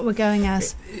that's what we're going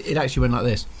as. It actually went like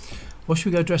this. What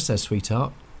should we go dressed as,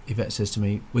 sweetheart? Yvette says to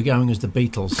me, we're going as the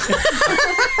Beatles.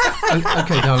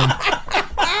 Okay, darling.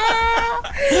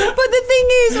 But the thing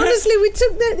is, honestly, we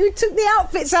took the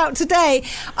outfits out today.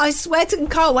 I swear to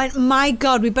Carl went, my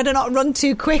God, we better not run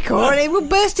too quick or it will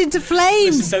burst into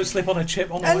flames. Listen, don't slip on a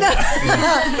chip on the way.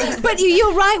 But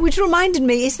you're right, which reminded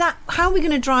me, is that how are we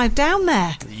going to drive down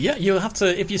there? Yeah, you'll have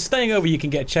to, if you're staying over, you can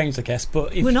get changed, I guess.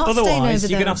 But if We're not staying otherwise,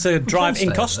 over you're going to there. have to drive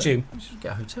in costume. We should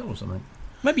get a hotel or something.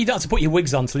 Maybe you don't have to put your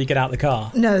wigs on till you get out of the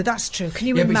car. No, that's true. Can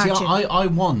you imagine? But see,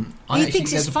 He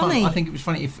thinks it's funny. I think it was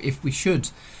funny if we should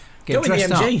get Go in the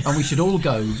dressed up, MG. and we should all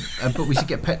go, but we should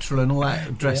get petrol and all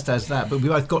that dressed as that. But we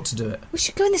both got to do it. We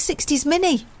should go in the 60s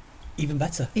Mini. Even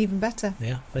better. Even better.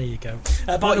 Yeah, there you go.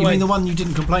 What, you mean the one you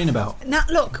didn't complain about? Now,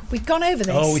 look, we've gone over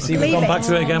this. Oh, we see we've gone back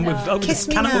to it again. We've opened Kiss this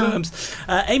me can of now. worms.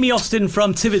 Amy Austin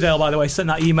from Tividale, by the way, sent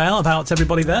that email about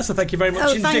everybody there, so thank you very much Oh,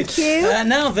 indeed. thank you.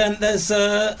 Now then, there's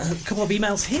a couple of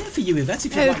emails here for you, Yvette,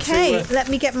 if you'd Okay, like to... let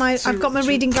me get I've got my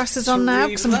reading glasses on now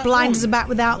because I'm blind as a bat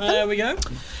without them. There we go.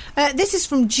 This is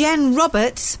from Jen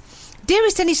Roberts.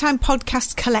 Dearest Anytime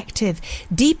Podcast Collective,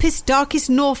 deepest, darkest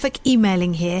Norfolk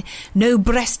emailing here. No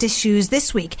breast issues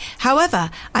this week. However,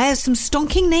 I have some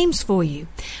stonking names for you.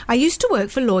 I used to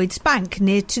work for Lloyd's Bank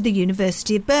near to the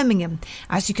University of Birmingham.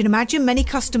 As you can imagine, many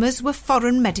customers were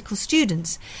foreign medical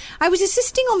students. I was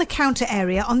assisting on the counter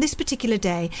area on this particular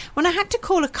day when I had to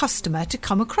call a customer to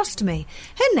come across to me.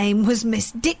 Her name was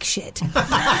Miss Dickshit.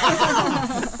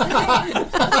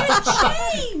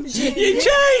 You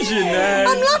changed your name.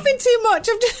 I'm laughing too much.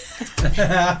 I'm just...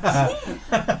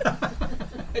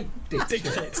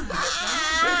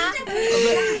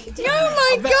 Oh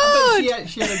my God!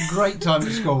 She had a great time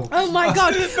at school. Oh my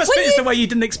God! Best bit is the way you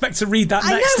didn't expect to read that I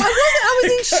know, next. I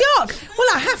was in shock. Well,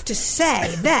 I have to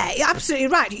say, there, you're absolutely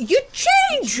right. You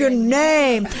changed your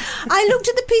name. I looked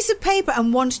at the piece of paper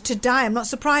and wanted to die. I'm not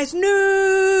surprised.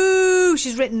 No,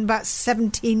 she's written about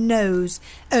 17 O's.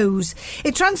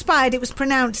 It transpired it was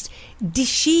pronounced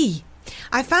Dishy.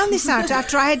 I found this out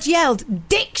after I had yelled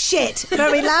 "dick shit"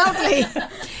 very loudly.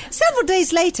 Several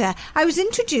days later, I was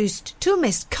introduced to a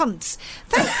Miss Kuntz.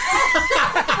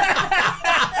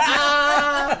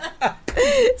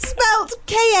 Spelt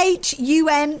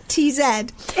K-H-U-N-T-Z.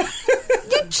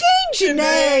 You changed your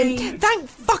name. Thank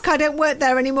fuck I don't work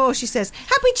there anymore, she says.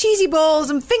 Happy cheesy balls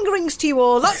and fingerings to you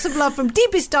all. Lots of love from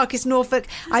deepest, darkest Norfolk.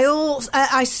 I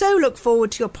so look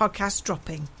forward to your podcast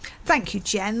dropping. Thank you,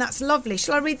 Jen. That's lovely.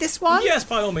 Shall I read this one? Yes,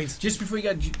 by all means. Just before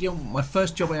you go, my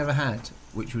first job I ever had,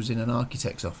 which was in an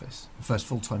architect's office, the first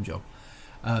full-time job,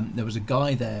 there was a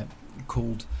guy there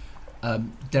called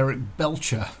Derek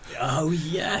Belcher. Oh,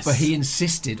 yes. But he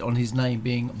insisted on his name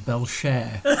being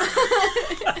Belcher.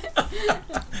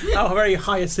 Oh, a very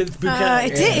hyacinth bouquet.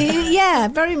 It is, yeah,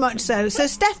 very much so. So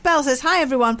Steph Bell says, hi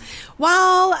everyone.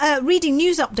 While reading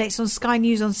news updates on Sky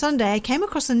News on Sunday, I came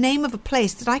across the name of a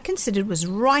place that I considered was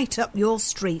right up your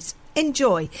street.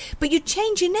 Enjoy. But you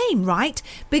change your name, right?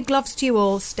 Big loves to you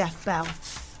all, Steph Bell.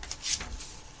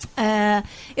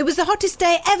 It was the hottest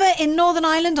day ever in Northern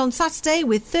Ireland on Saturday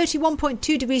with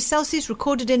 31.2 degrees Celsius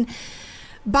recorded in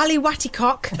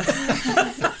Ballywattycock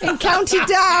in County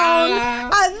Down.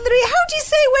 How do you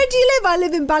say, where do you live? I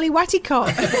live in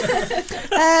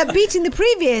Ballywattycock. Beating the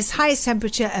previous highest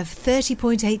temperature of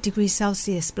 30.8 degrees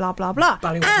Celsius, blah, blah, blah.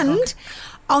 And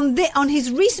on his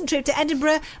recent trip to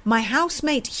Edinburgh, my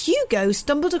housemate Hugo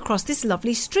stumbled across this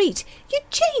lovely street. You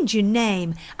change your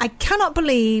name. I cannot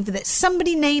believe that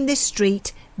somebody named this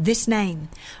street this name.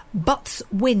 Butts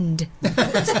Wind.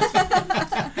 Butts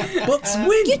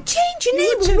Wind? You change your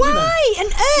name. Why on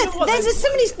earth?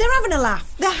 They're having a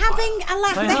laugh. They're having a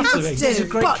laugh. They have to. There's a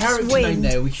great Butts character Wind. name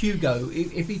there with Hugo.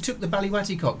 If he took the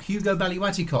Ballywattycock, Hugo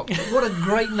Ballywattycock, what a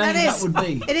great name that would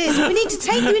be. It is. We need to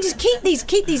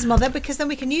keep these, Mother, because then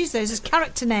we can use those as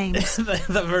character names. They're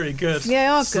very good. Yeah, they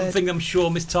are good. Something I'm sure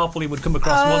Miss Tarpley would come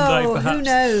across one day, perhaps. Who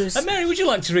knows? Mary, would you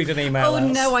like to read an email Oh, out?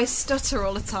 no, I stutter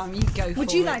all the time. You go for it,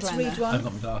 Would you like to Glenna. read one? I've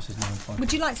got my glasses now, I'm fine.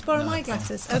 Would you like to borrow my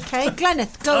glasses? Okay,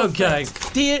 Glenneth, go for Okay. it.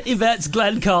 Dear Yvette,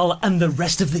 Glenn, Carl, and the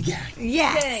rest of the gang.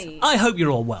 Yes. I hope you're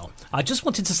all well. I just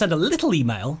wanted to send a little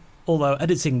email, although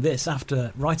editing this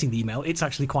after writing the email, it's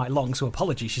actually quite long, so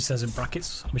apologies, she says in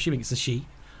brackets. I'm assuming it's a she.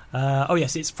 Oh,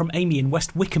 yes, it's from Amy in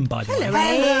West Wickham, by the way.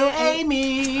 Hello,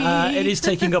 Amy. It is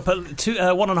taking up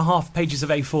 1.5 pages of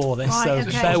A4, this, Right, so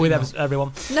okay. bear with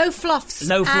everyone. No fluffs.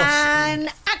 No fluffs. And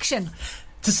action.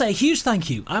 To say a huge thank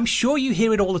you. I'm sure you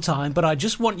hear it all the time, but I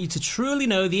just want you to truly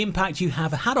know the impact you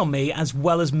have had on me, as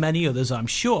well as many others, I'm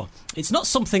sure. It's not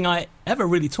something I ever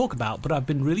really talk about, but I've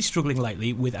been really struggling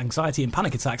lately with anxiety and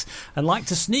panic attacks, and like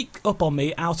to sneak up on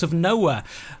me out of nowhere.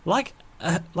 Like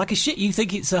like a shit, you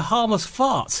think it's a harmless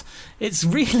fart. It's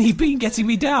really been getting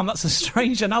me down. That's a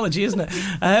strange analogy, isn't it?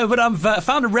 But I've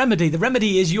found a remedy. The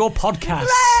remedy is your podcast.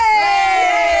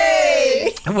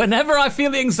 Whenever I feel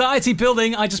the anxiety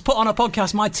building, I just put on a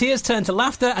podcast. My tears turn to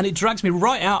laughter, and it drags me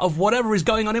right out of whatever is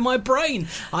going on in my brain.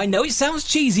 I know it sounds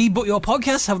cheesy, but your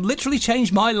podcasts have literally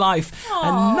changed my life. Aww.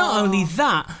 And not only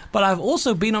that, but I've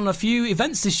also been on a few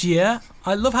events this year.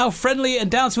 I love how friendly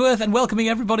and down-to-earth and welcoming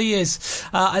everybody is.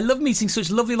 I love meeting such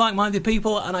lovely, like-minded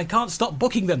people, and I can't stop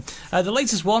booking them. The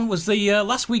latest one was the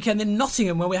last weekend in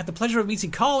Nottingham, where we had the pleasure of meeting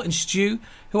Carl and Stu,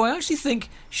 who I actually think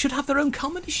should have their own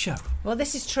comedy show. Well,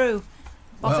 this is true.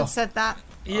 Often said that.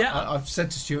 Yeah, I've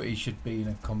said to Stuart he should be in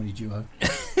a comedy duo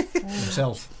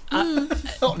himself.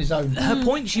 Not on his own. Her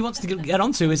point she wants to get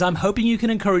onto is, I'm hoping you can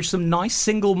encourage some nice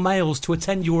single males to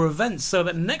attend your events so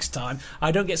that next time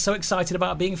I don't get so excited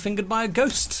about being fingered by a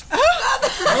ghost.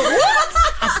 What?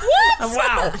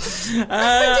 Wow.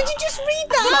 Did you just read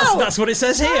that out? That's what it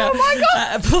says here. Oh my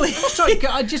God. Please. Sorry,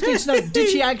 I just need to know, did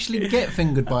she actually get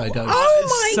fingered by a ghost? Oh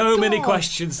my So God. many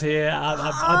questions here.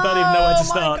 I don't even know where to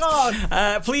start.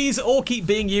 Please all keep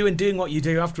being you and doing what you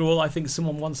do. After all, I think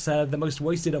someone once said the most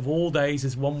wasted of all days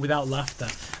is one without laughter.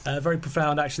 Very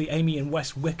profound, actually. Amy in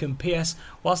West Wickham. P.S.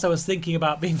 Whilst I was thinking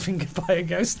about being fingered by a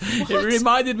ghost, it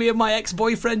reminded me of my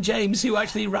ex-boyfriend James, who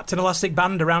actually wrapped an elastic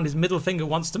band around his middle finger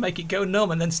once to make it go numb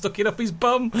and then stuck it up his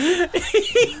bum.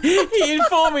 He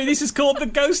informed me this is called the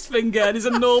ghost finger and is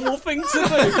a normal thing to do.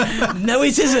 No,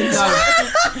 it isn't.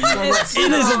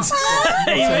 It isn't.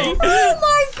 Amy. Oh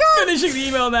my God. Finishing the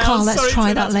email now. Carl, let's Sorry try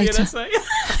to that later.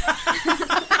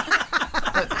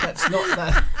 That's not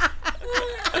that.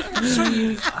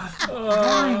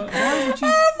 Oh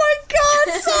my God!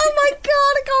 Oh my God!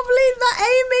 I can't believe that,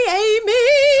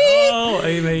 Amy. Oh,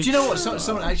 Amy. Do you know what?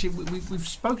 Someone actually, we've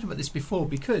spoken about this before,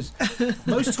 because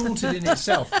Most Haunted in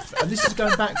itself, and this is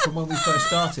going back from when we first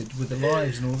started with the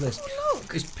lives and all this,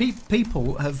 is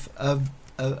people have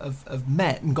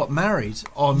met and got married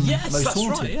on Most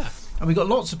Haunted. Right, yeah. And we've got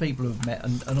lots of people who have met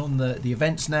and on the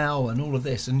events now and all of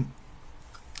this, and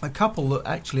a couple that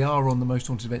actually are on the Most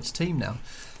Haunted events team now.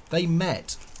 They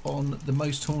met on the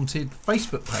Most Haunted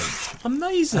Facebook page.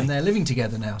 Amazing. And they're living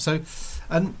together now. So,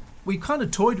 and we kind of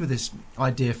toyed with this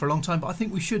idea for a long time, but I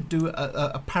think we should do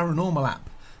a paranormal app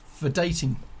for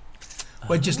dating,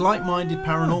 where just like-minded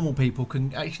paranormal people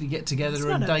can actually get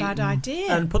together and date. Not a bad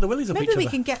idea. And put the willies up each other. Maybe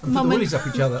we can get Put mum the willies up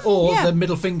each other, or the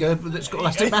middle finger that's got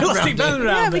elastic band around it.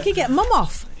 Yeah, we could get mum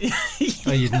off.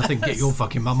 Oh, you'd nothing get your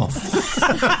fucking mum off.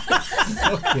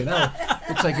 Fucking hell.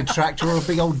 We'll take a tractor or a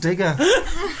big old digger.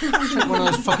 Take one of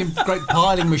those fucking great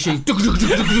piling machines. No,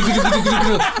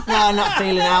 not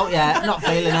feeling out yet. Not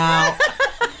feeling out.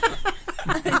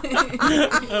 Amazing.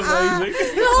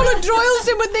 The whole of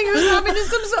Droylsden would think it was having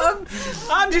some sort of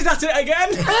Angie's at it again.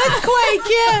 earthquake,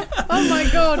 yeah. Oh my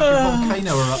God.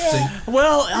 Volcano erupting.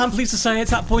 Well, I'm pleased to say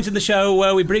it's that point in the show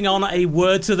where we bring on a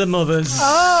word to the mothers.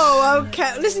 Oh,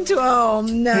 okay. Listen to no.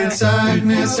 It's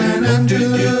Agnes and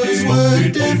Angela's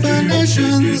word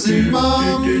definitions in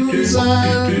mums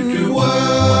and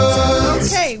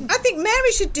words. Okay, I think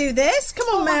Mary should do this. Come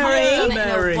on, Mary. I haven't done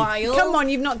it in a while. Come on,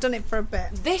 you've not done it for a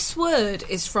bit. This word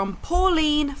is from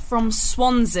Pauline from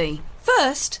Swansea.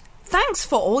 First, thanks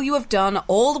for all you have done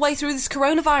all the way through this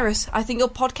coronavirus. I think your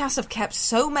podcasts have kept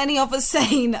so many of us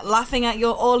sane, laughing at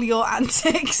all your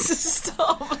antics.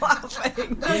 Stop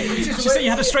laughing. She said you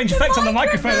had a strange effect on the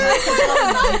microphone.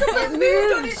 It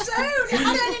moved on its own. It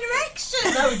had an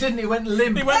erection. No, it didn't. It went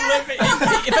limp. He went limp.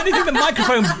 If anything, the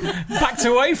microphone backed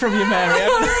away from you, Mary.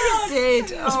 It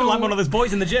did. Must be like one of those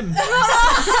boys in the gym.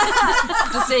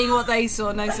 Just seeing what they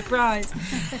saw, no surprise.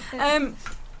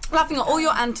 Laughing at all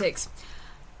your antics.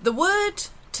 The word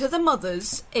to the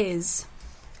mothers is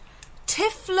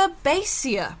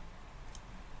Tiflabasia.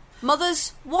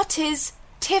 Mothers, what is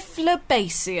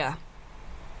Tiflabasia?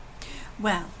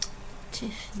 Well,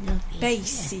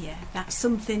 basia. That's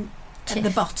something at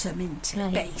the bottom, isn't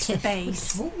it? Base, the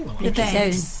base. The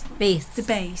base. The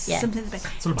base. Yeah. Something at the base.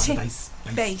 It's all about the base.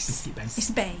 Base. It's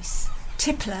base.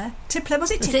 Tippler.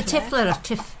 Was it Was Tippler? it Tippler or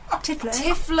Tiff? Tippler.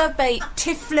 Tifla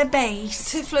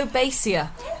base. Tiflabasia.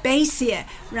 Basia.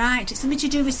 Right. It's something to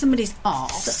do with somebody's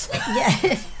arse.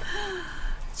 Yeah.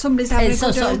 Somebody's having It's a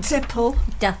good also old tipple.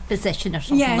 Death position or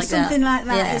something Yeah, like that. something like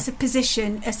that. Yeah. It's a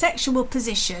position, a sexual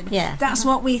position. Yeah. That's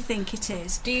what we think it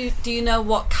is. Do you know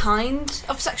what kind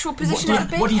of sexual position it would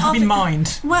be? What do you have in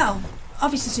mind? Well,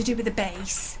 obviously to do with the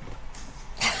base.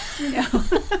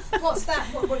 What's that?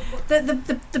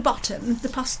 The bottom, the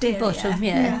posterior. Bottom,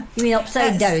 yeah. You mean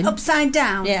upside down? Upside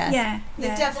down. Yeah. The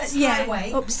devil's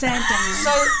highway. Upside down.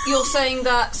 So you're saying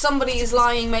that somebody is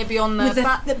lying maybe on the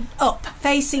back,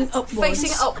 facing upwards.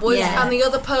 And the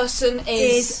other person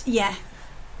is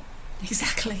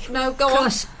exactly. No, go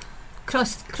on.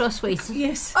 Crossways.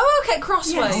 Yes. Oh, okay,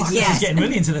 crossways. Yes. Getting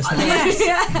really into this now.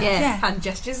 Yeah. Hand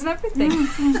gestures and everything.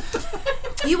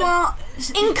 You are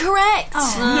incorrect. No,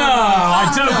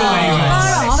 I don't believe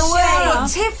it. The word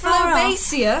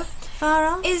typhlobasia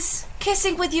is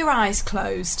kissing with your eyes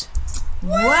closed.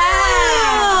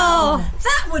 Wow!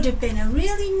 That would have been a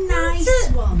really nice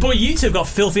one. Boy, you two have got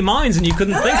filthy minds and you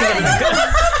couldn't think of anything.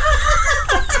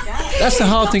 That's the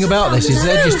hard thing about this, is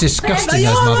they're just disgusting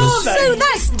as mothers. So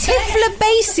that's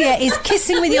typhlobasia is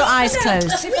kissing with your eyes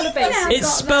closed.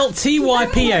 It's spelled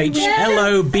Typhlobasia.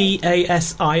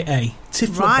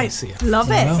 Typhlobasia.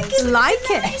 Love it. Like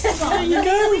it. There you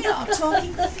go. We are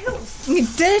talking filth.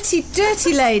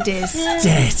 Dirty ladies.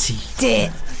 Dirty.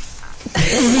 Where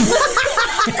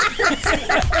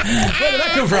did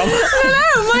that come from? I don't know.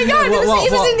 Oh my God!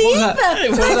 It was in the ether.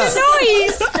 What was the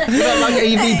noise? Was that like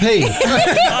EVP? I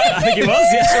think it was.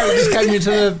 Yes. So it just came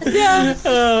into the.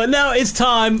 Yeah. Now it's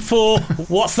time for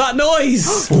What's That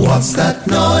Noise? What's that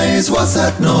noise? What's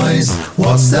that noise?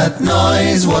 What's that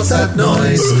noise? What's that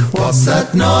noise? What's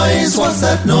that noise? What's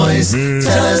that noise?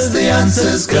 Tell us the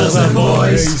answers, girls and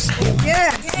boys.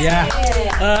 Yes.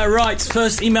 Yeah. Right.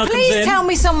 First email comes in. Please tell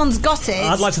me someone's got it.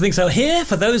 I'd like to think so. Here,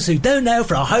 for those who don't know,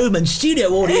 for our home and studio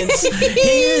audience,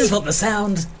 here's what the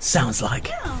sound sounds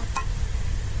like.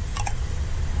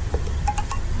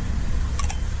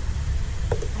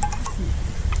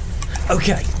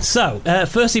 Okay, so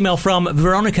first email from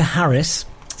Veronica Harris.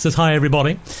 Says, hi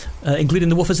everybody, including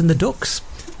the woofers and the ducks.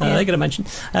 They're going to mention.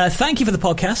 Thank you for the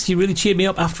podcast. You really cheered me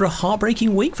up after a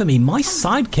heartbreaking week for me. My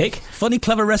sidekick, funny,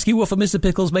 clever rescue woofer Mr.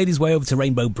 Pickles, made his way over to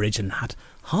Rainbow Bridge and had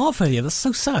heart failure. That's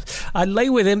so sad. I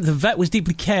lay with him. The vet was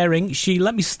deeply caring. She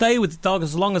let me stay with the dog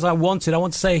as long as I wanted. I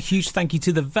want to say a huge thank you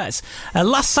to the vets.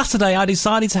 Last Saturday, I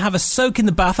decided to have a soak in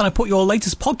the bath and I put your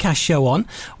latest podcast show on.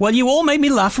 Well, you all made me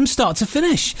laugh from start to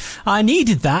finish. I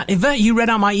needed that. Yvette, you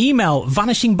read out my email,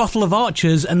 Vanishing Bottle of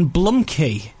Archers and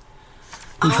Blumkey.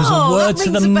 Which was a word to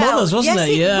the mothers, wasn't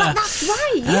it? Yeah. That's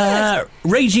right, yeah.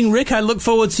 Raging Rick, I look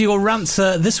forward to your rant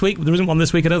this week. There isn't one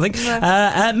this week, I don't think. No.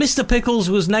 Mr. Pickles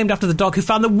was named after the dog who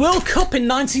found the World Cup in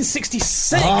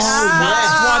 1966. That's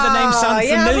why the name sounded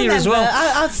familiar as well.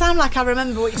 I sound like I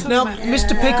remember what you're talking about. Now,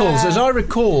 Mr. Pickles, as I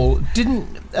recall,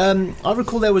 I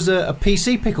recall there was a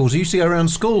PC Pickles who used to go around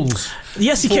schools.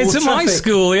 Yes, he came to my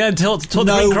school, taught the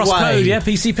Green Cross Code,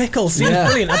 PC Pickles. He was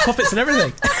brilliant, had puppets and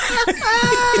everything.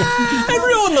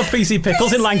 Everyone loved PC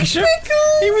Pickles in Lancashire.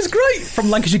 He was great, from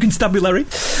Lancashire Constabulary.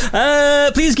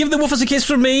 Please give the woofers a kiss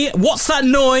from me. What's that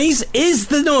noise? Is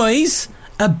the noise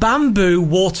a bamboo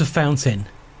water fountain?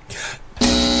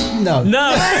 No.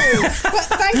 But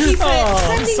thank you for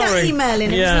sending that email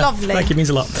in. It was lovely. Thank you, means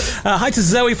a lot. Hi to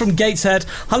Zoe from Gateshead.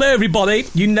 Hello, everybody.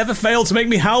 You never fail to make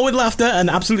me howl with laughter and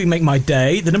absolutely make my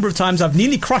day. The number of times I've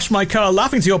nearly crashed my car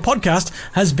laughing to your podcast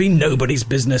has been nobody's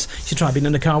business. You should try being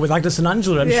in the car with Agnes and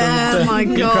Angela. I'm sure my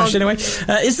God. Crash anyway.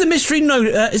 Is the mystery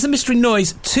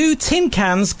noise two tin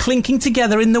cans clinking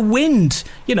together in the wind?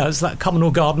 You know, it's that common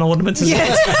or garden ornament, isn't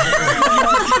it?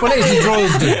 Well, it is the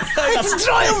Droylsden. It's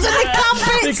Droylsden, they can't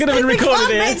fit. They could have been recorded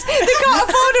here. They can't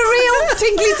afford a real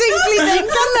tinkly thing,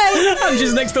 can they? And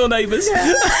just next door neighbours.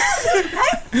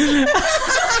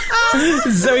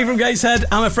 Zoe from Gateshead,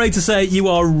 I'm afraid to say you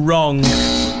are wrong.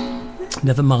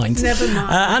 Never mind.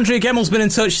 Andrea Gemmel's been in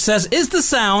touch. She says, is the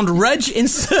sound Reg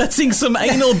inserting some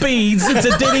anal beads into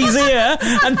Diddy's ear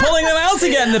and pulling them out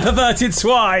again, the perverted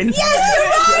swine? Yes,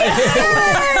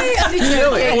 you're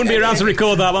right! I wouldn't be around to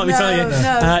record that, let me tell you.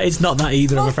 No. It's not that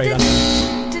either, I'm afraid.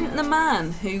 Didn't the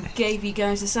man who gave you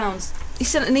guys the sounds, he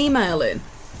sent an email in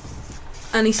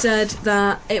and he said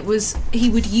that he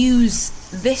would use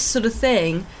this sort of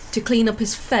thing to clean up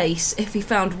his face if he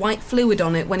found white fluid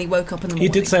on it when he woke up in the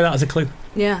morning. He did say that as a clue.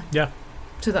 Yeah. Yeah.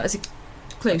 So that is a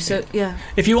clue, so yeah.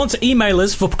 If you want to email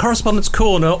us for Correspondence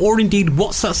Corner, or indeed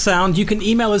What's That Sound, you can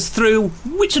email us through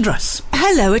which address?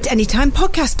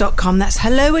 hello@anytimepodcast.com. That's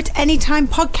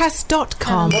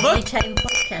hello@anytimepodcast.com.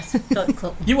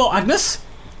 anytimepodcast.com. You what, Agnes?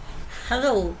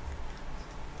 Hello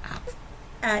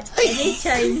at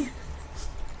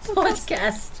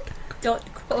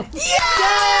anytimepodcast.com. Yay!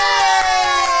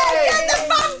 Get the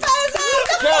fanfares out!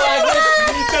 Go, Agnes!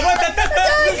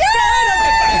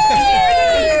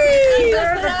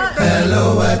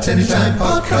 Hello at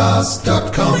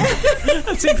anytimepodcast.com. I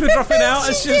think we're dropping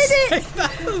out. She did it!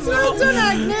 Well done,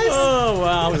 Agnes. Oh,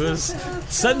 wow.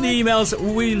 Send the emails.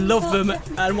 We love them.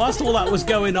 And whilst all that was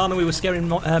going on and we were scaring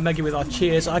Meggie with our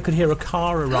cheers, I could hear a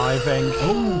car arriving.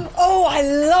 Oh, I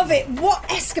love it. What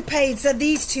escapades are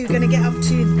these two going to get up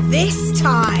to this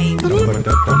time? The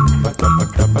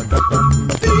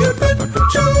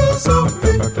Adventures of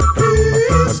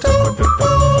Mr.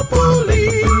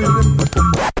 Popolin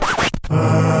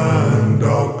and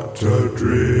Dr.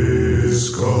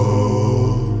 Driscoll.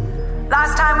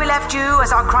 Last time we left you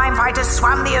as our crime fighters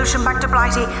swam the ocean back to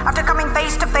Blighty after coming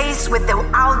face to face with the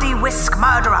Aldi Whisk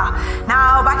murderer.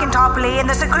 Now back in Tarpley, in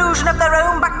the seclusion of their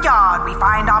own backyard, we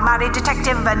find our married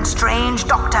detective and strange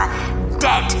doctor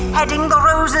dead, heading the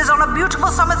roses on a beautiful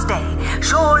summer's day.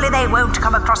 Surely they won't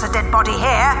come across a dead body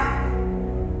here.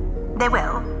 They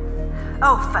will.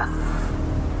 Oh, for...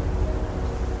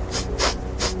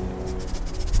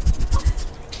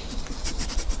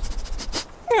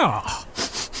 Oh.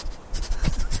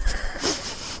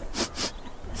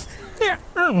 Yeah.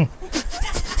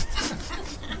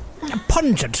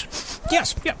 Pungent.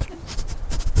 Yes, yep.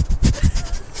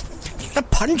 The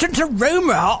pungent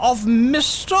aroma of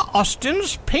Mr.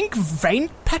 Austin's pink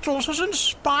veined petals has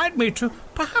inspired me to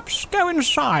perhaps go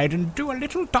inside and do a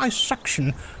little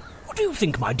dissection. What do you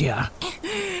think, my dear?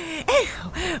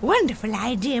 Oh, wonderful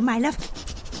idea, my love.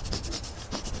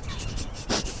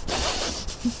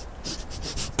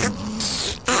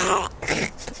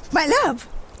 My love,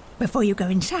 before you go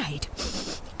inside,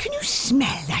 can you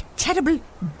smell that terrible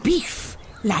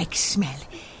beef-like smell?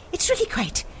 It's really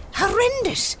quite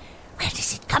horrendous. Where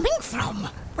is it coming from?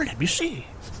 Well, let me see.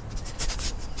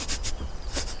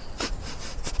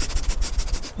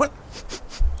 Well,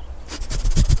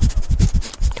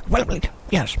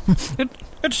 yes.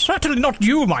 It's certainly not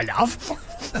you, my love.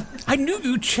 I knew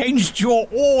you changed your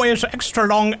always extra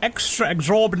long, extra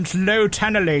exorbitant low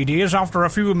tenor ladies after a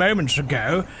few moments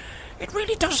ago. It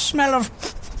really does smell of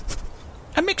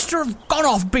a mixture of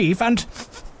gone-off beef and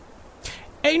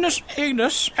anus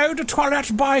eau de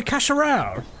toilette by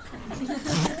Casserole.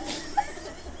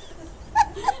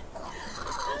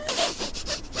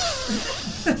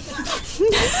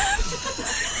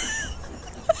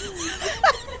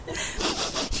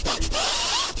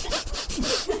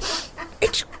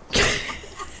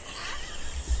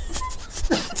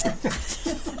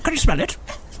 Can you smell it?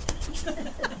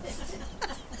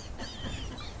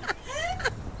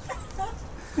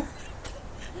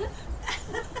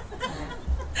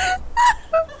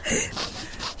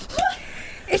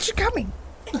 It's coming.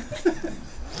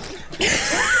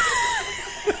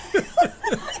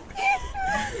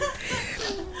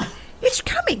 It's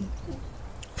coming.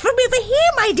 From over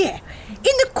here, my dear. In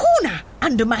the corner,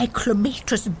 under my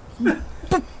clematis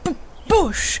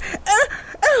bush.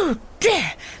 Oh,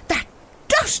 dear. That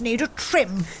does need a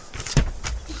trim.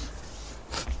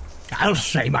 I'll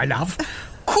say, my love.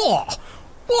 Caw!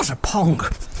 What a pong!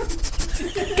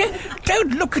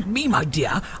 Don't look at me, my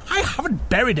dear. I haven't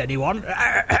buried anyone,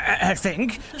 I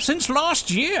think, since last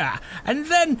year. And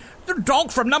then the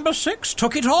dog from number 6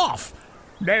 took it off.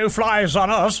 No flies on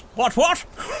us. What? What?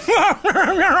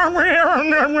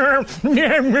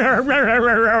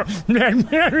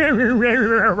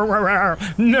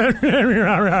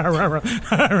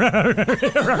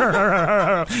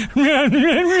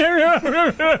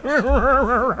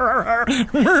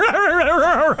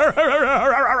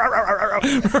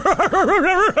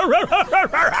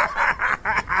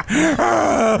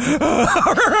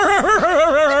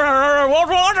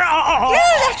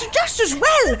 Yeah, that's just as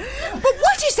well. But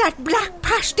what is that black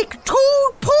plastic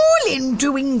tall Paulin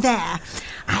doing there?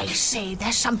 I say,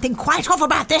 there's something quite off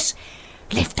about this.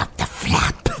 Lift up the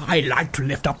flap. I like to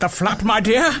lift up the flap, my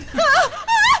dear.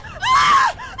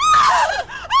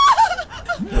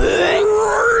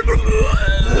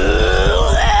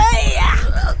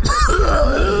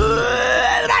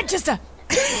 Manchester.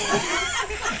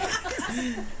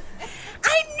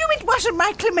 I knew it wasn't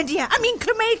my chlamydia. I mean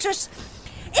clematis.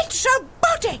 It's a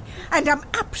body, and I'm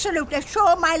absolutely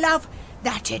sure, my love,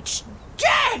 that it's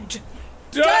dead.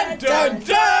 Dun, dun,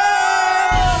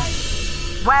 dun!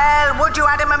 Well, would you,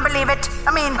 Adam, and believe it?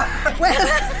 I mean, well...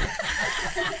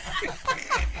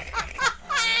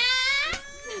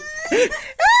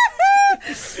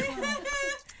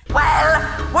 Well,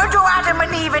 would you, Adam,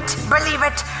 and believe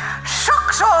it?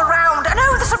 Shocks all round.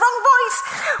 No, that's the wrong voice.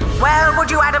 Well, would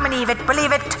you, Adam and Eve it,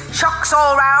 believe it? Shocks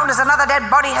all round as another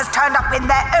dead body has turned up in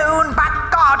their own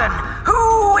back garden.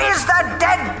 Who is the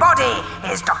dead body?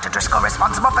 Is Dr. Driscoll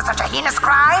responsible for such a heinous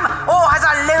crime? Or has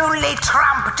a lonely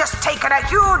tramp just taken a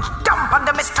huge dump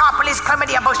under Miss Tarpley's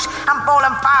chlamydia bush and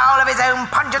fallen foul of his own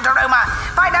pungent aroma?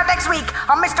 Find out next week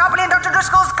on Miss Tarpley and Dr.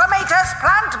 Driscoll's Clematis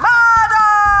Plant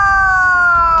Murder!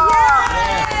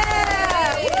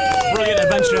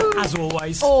 As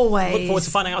always. Always. Look forward to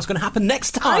finding out what's going to happen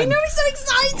next time. I know, it's so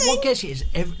exciting. What gets you is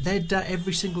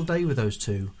every single day with those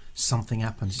two, something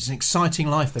happens. It's an exciting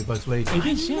life they both lead. It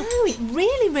is, yeah. No, it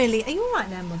really. Are you all right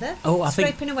there, Mother? Oh, I think-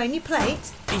 Scraping away on your plate.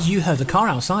 You heard the car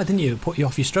outside, didn't you? Put you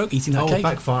off your stroke eating that cake.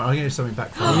 Backfire. I'm going to do something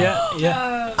backfire.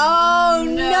 Yeah. Oh,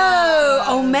 no.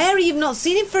 Oh, Mary, you've not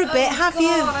seen him for a bit, have you?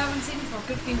 I haven't seen him for a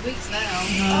good few weeks now.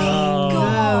 Oh,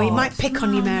 God. He might pick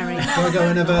on you, Mary. Shall I go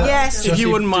and have a... Yes. If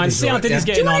you wouldn't mind, see how Diddy's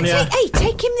getting on, yeah.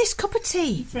 Take him this cup of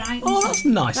tea. Oh, that's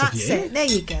nice of That's you. it. There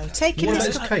you go. Take him What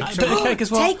this about cup this of cake? Bit of cake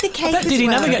as well. Take the cake I bet as Diddy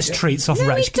well. never gets treats off No,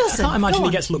 Reg. he doesn't. I can't imagine Go he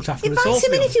on. gets looked after at all. Invite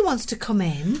him in Phil. if he wants to come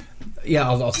in. Yeah,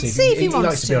 I'll see. See if he wants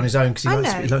likes to to. be on his own because I he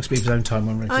know. likes to be his own time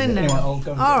when we're I know. Anyway, I'll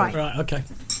go and All get right. Right, okay.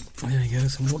 There he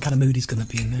goes. What kind of mood he's going to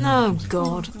be in there? Oh,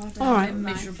 God. All right.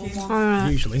 Miserable All one. right.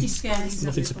 Usually. I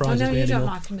Nothing surprises know me you don't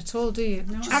anymore. like him at all, do you?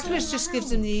 Agnes just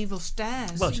gives him the evil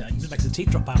stares. Well, it just makes the teeth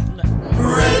drop out, doesn't it?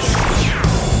 Reg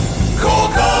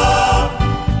Corker,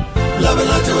 loving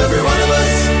like to every one of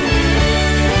us.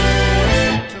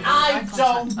 I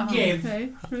don't give a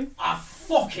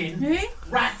fucking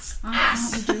rat's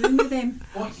ass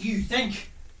what you think.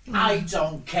 I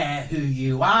don't care who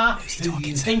you are, who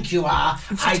you think you are.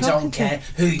 I don't care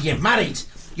who you've married.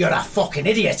 You're a fucking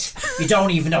idiot. You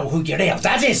don't even know who your real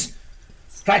dad is.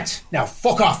 Right, now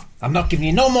fuck off. I'm not giving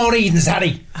you no more readings,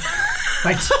 Harry.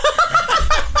 Right.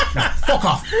 Now, fuck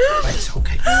off. Right,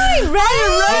 okay.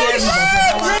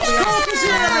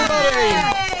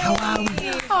 How are we?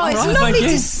 Oh, it's right, lovely thank you.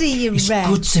 to see you, It's Reg.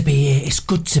 good to be here. It's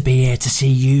good to be here to see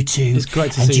you two. It's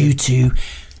great to and see you. you two.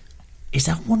 Is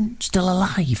that one still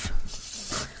alive?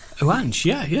 Oh, Ange,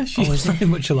 yeah, she's very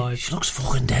much alive. She looks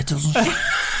fucking dead, doesn't she?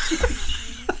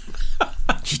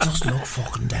 She does look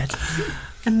fucking dead.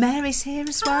 And Mary's here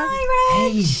as well.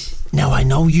 Hey, now I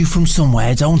know you from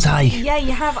somewhere, don't I? Yeah,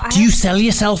 you have. Do you sell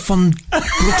yourself on Brook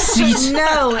Street?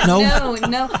 No. No?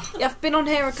 Yeah, I've been on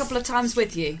here a couple of times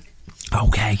with you.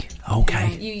 Okay.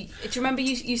 Do you remember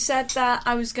you said that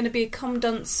I was going to be a cum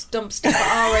dumpster for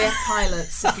RAF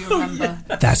pilots, if you remember?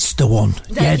 That's the one.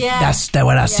 That's the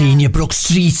where I seen you, Brook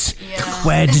Street. Yeah.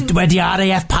 Where the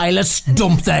RAF pilots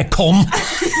dump their cum.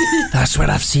 That's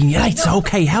where I've seen you. Right,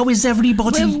 okay. How is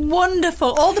everybody? We're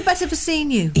wonderful. All the better for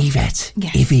seeing you. Yvette.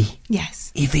 Yes. Ivy.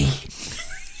 Yes.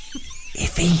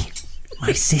 Ivy.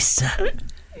 My sister.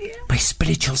 My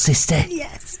spiritual sister.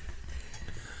 Yes.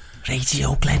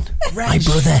 Radio Glenn. My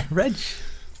brother. Reg.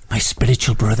 My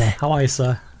spiritual brother. How are you,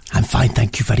 sir? I'm fine,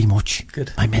 thank you very much.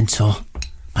 Good. My mentor.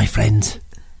 My friend.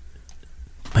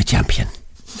 My champion.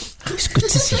 It's good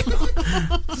to see you.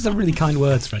 Those are really kind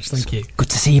words, Reg. Thank you. Good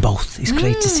to see you both. It's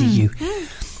great to see you.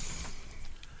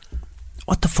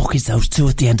 What the fuck is those two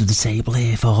at the end of the table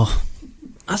here for?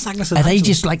 That's Agnes. Are they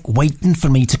just like waiting for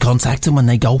me to contact them when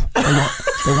they go?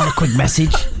 They want a quick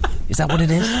message? Is that what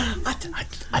it is?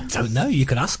 I don't know. You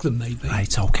could ask them, maybe.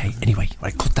 Right, okay. Anyway,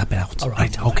 right, cut that bit out. All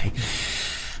right. Okay.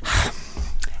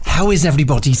 How is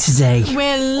everybody today?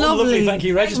 We're lovely. Thank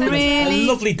you, Reg. It's been Really? a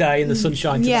lovely day in the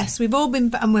sunshine today. Yes, we've all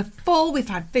been, and we're full. We've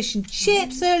had fish and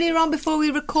chips earlier on before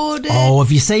we recorded. Oh,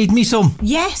 have you saved me some?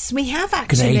 Yes, we have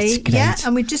actually. Great. Yeah,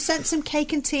 and we just sent some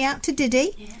cake and tea out to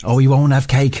Diddy. Oh, he won't have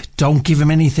cake. Don't give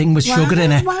him anything with sugar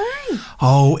in it. Why?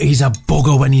 Oh, he's a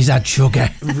bugger when he's had sugar.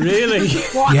 Really?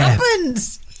 What Yeah.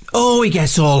 happens? Oh, he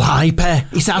gets all hyper.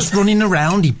 He starts running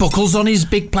around. He buckles on his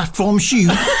big platform shoe.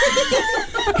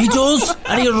 He does,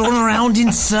 and he'll run around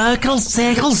in circles.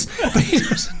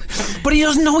 But he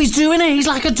doesn't know he's doing it. He's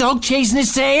like a dog chasing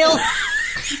his tail.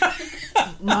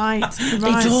 Right.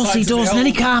 He does, and then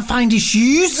he can't find his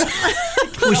shoes.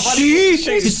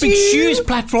 His big shoe, his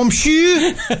platform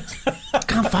shoe.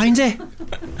 Can't find it.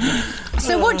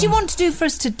 So what do you want to do for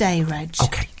us today, Reg?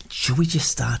 Okay, should we just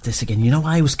start this again? You know,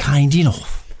 I was kind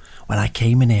enough when I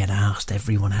came in here and asked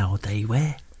everyone how they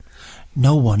were.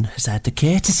 No one has had the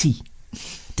courtesy,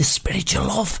 the spiritual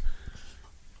love,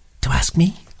 to ask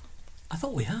me. I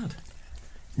thought we had.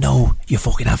 No, you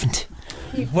fucking haven't.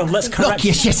 Well, let's correct. Look,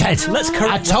 you shithead. Let's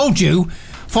correct. I told you,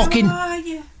 fucking.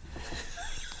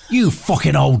 You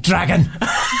fucking old dragon.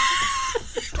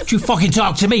 Don't you fucking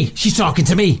talk to me. She's talking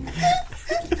to me.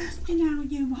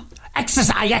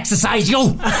 Exercise, you.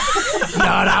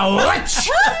 You're a witch.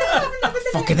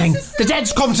 Fucking thing. The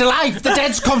dead's come to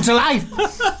life.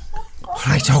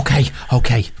 Right,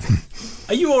 okay.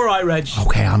 Are you all right, Reg?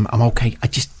 Okay, I'm okay.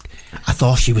 I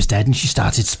thought she was dead and she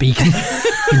started speaking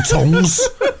in tongues.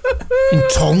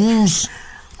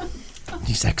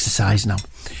 He's exercise now.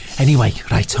 Anyway,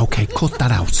 right, okay, cut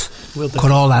that out. We'll do.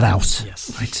 Cut all that out.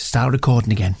 Yes. Right, start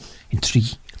recording again in 3,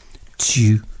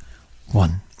 2,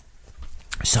 1.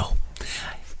 So,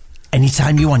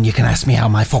 Anytime you want, you can ask me how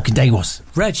my fucking day was.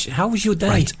 Reg, how was your day?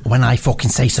 Right, when I fucking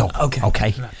say so.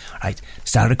 Okay. Right.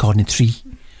 Start recording in 3,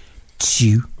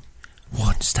 2,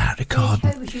 1. Start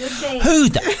recording. How was your day? Who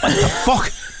the... What the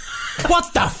fuck?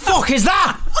 What the fuck is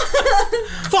that?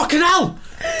 Fucking hell!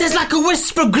 There's like a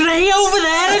Whisper Grey over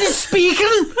there and it's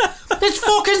speaking. It's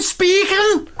fucking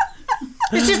speaking.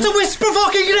 It's just a Whisper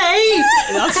fucking Grey.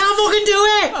 I can't fucking do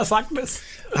it. That's like this.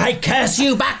 I curse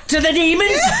you back to the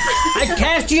demons. I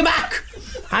curse you back.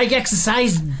 I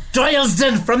exercise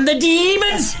Droylsden from the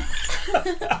demons.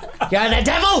 You're the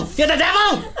devil. You're the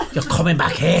devil. You're coming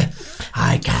back here.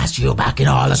 I cast you back in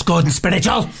all that's good and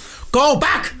spiritual. Go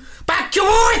back. Back, you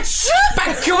witch.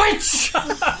 Back, you witch.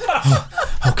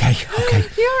 Okay.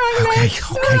 You're right,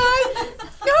 Okay.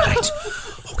 Right.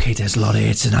 Okay, there's a lot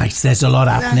here tonight. There's a lot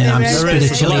happening. I'm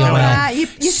spiritually aware.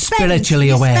 You're spiritually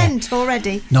spent. aware. You're spent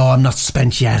already. No, I'm not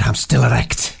spent yet. I'm still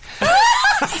erect.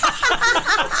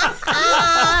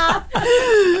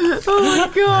 Oh my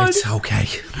God. Right, okay.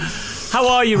 How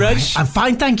are you, Reg? I'm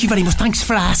fine, thank you very much. Thanks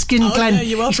for asking, Glenn. Yeah,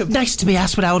 you're welcome. It's nice to be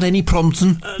asked without any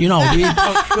prompting. You know,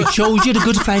 it shows you're a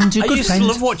good friend. I used to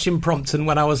love watching Prompton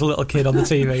when I was a little kid on the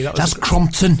TV. That's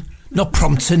Crompton, not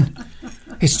Prompton.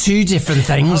 It's two different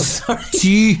things.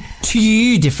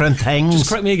 Two different things. Just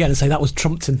correct me again and say that was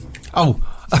Trumpton. Oh.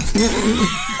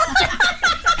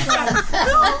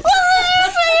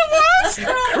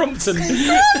 Crumpton.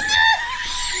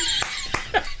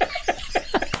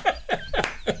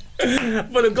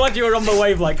 But I'm glad you were on my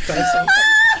wavelength there. So.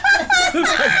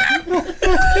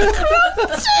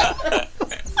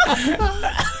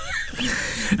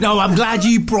 No, I'm glad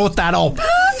you brought that up.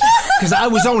 Because I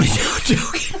was only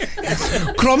joking.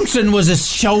 Crumpton was a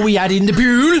show we had in the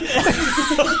pool.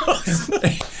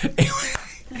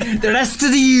 The rest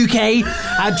of the UK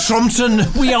had Trumpton.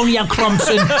 We only had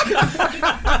Crumpton.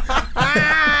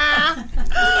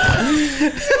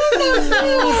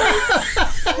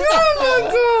 Oh my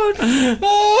God.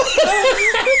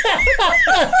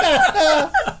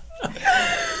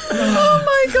 Oh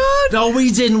my God. No,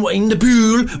 we didn't, in the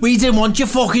pool, we didn't want your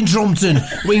fucking Trumpton.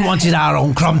 We wanted our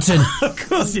own Crumpton. Of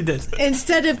course you did.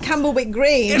 Instead of Camberwick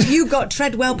Green, you got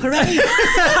Treadwell Parade.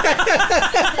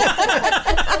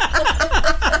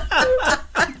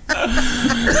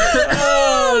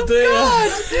 Oh dear.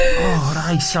 God. Oh,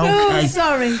 right, okay. Oh,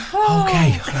 sorry. Oh.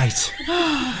 Okay, right.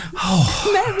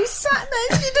 Oh. Mary sat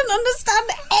there, she didn't understand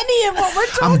any of what we're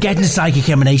talking I'm getting a psychic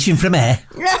emanation from her.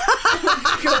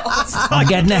 I'm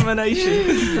getting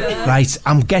it. Right,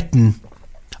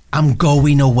 I'm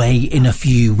going away in a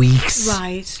few weeks.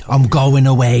 Right. I'm going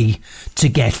away to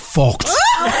get fucked.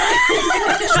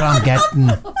 That's what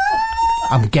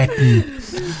I'm getting.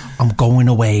 I'm going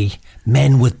away.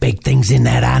 Men with big things in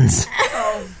their hands.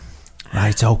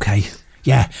 Right, okay.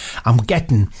 Yeah, I'm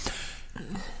getting...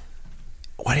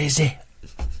 What is it?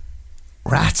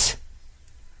 Rat?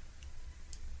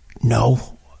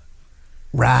 No.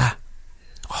 Ra.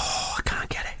 Oh, I can't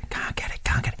get it.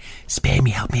 Spare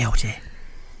me, help me out here.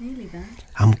 Really bad.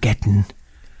 I'm getting...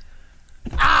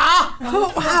 Ah!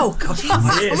 Oh, wow. God,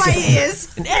 my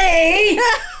ears. An A!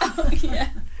 Oh, yeah.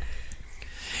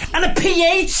 And a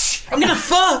PH! I'm getting a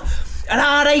fur! An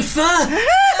RA fur!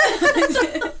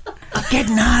 I'm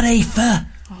getting RA fur.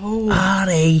 Oh.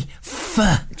 RA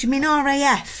fur. Do you mean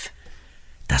RAF?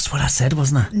 That's what I said,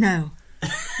 wasn't it? No.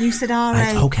 You said RA.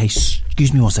 Right, okay,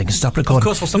 excuse me one second, stop recording. Of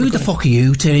course, I'll stop Who the recording. fuck are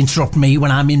you to interrupt me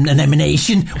when I'm in an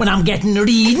emanation? When I'm getting a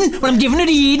reading? When I'm giving a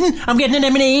reading? I'm getting an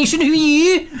emanation, who are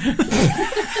you?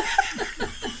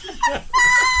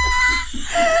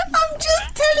 I'm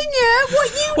just telling you what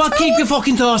you Well, told keep your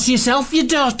fucking thoughts to yourself, you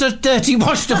dirty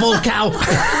washable cow.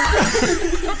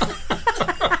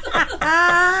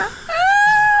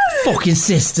 Fucking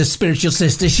sister, spiritual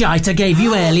sister shite I gave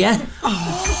you earlier.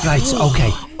 Right,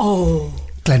 okay. Oh.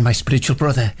 Glenn, my spiritual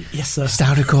brother. Yes, sir.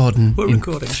 Start recording. We're in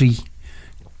recording. 3,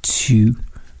 2,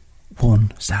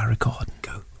 1. Start recording.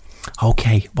 Go.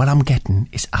 Okay, what I'm getting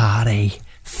is RA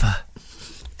for.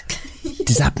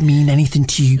 Does that mean anything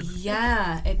to you?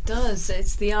 Yeah, it does.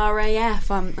 It's the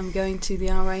RAF. I'm going to the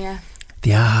RAF.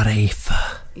 The RA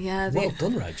for. Yeah. Well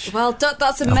done, Reg. Well,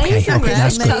 that's amazing. Okay, Reg.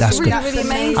 that's good, that's really, good. really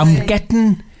amazing. I'm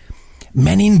getting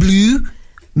Men in Blue.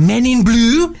 Men in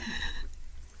Blue.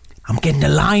 I'm getting a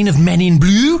line of Men in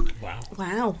Blue.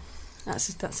 Wow.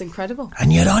 That's incredible.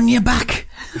 And you're on your back.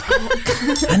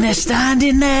 And they're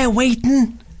standing there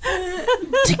waiting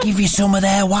to give you some of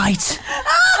their white.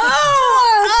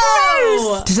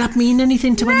 Oh, Does that mean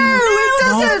anything to anyone? No, it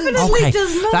doesn't. Definitely Okay,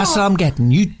 does not. that's all I'm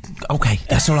getting. Okay,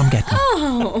 that's all I'm getting.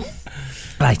 Oh.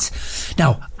 Right.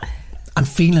 Now, I'm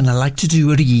feeling I like to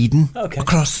do a reading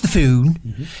across the phone.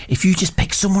 If you just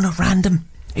pick someone at random,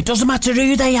 It doesn't matter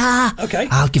who they are. Okay.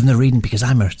 I'll give them the reading because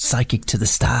I'm a psychic to the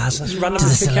stars, Let's to randomly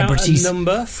the pick celebrities. out a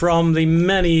number from the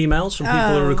many emails from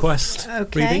people who request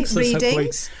readings. Let's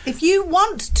readings. If you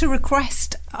want to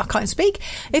request, I can't speak.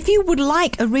 If you would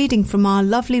like a reading from our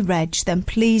lovely Reg, then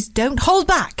please don't hold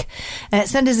back.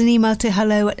 Send us an email to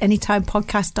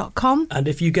hello@anytimepodcast.com. And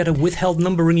if you get a withheld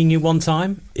number ringing you one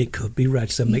time, it could be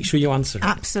Reg, so make sure you answer it.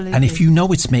 Absolutely. And if you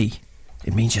know it's me,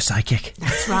 it means you're psychic.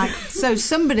 That's right. So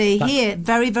somebody here,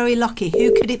 very, very lucky.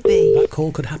 Who could it be? That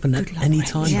call could happen at any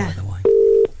time, by the way.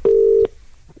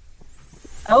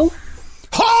 Oh.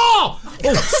 Oh!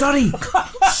 Oh, sorry.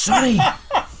 Sorry.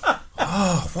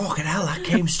 Oh, fucking hell, that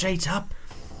came straight up.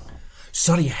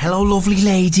 Sorry, hello, lovely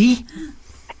lady.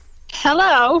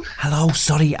 Hello. Hello,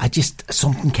 sorry,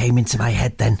 something came into my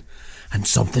head then. And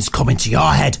something's come into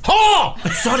your head. Oh!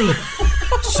 Sorry.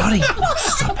 Sorry.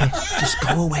 Stop it. Just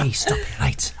go away. Stop it.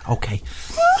 Right. Okay.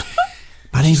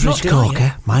 My name's Reg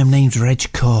Corker. My name's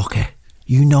Reg Corker.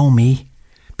 You know me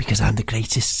because I'm the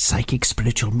greatest psychic,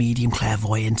 spiritual, medium,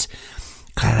 clairvoyant,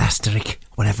 clairasteric,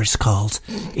 whatever it's called,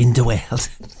 in the world.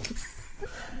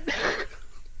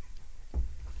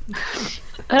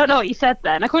 I don't know what you said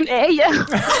then. I couldn't hear you.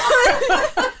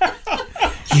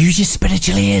 Use your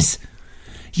spiritual ears.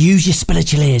 Use your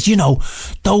spiritual ears. You know,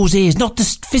 those ears, not the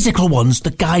physical ones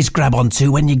that guys grab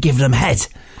onto when you give them head.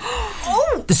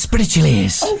 Oh! The spiritual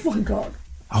ears. Oh, my God.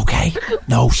 Okay.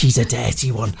 No, she's a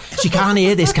dirty one. She can't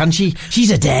hear this, can she?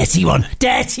 She's a dirty one.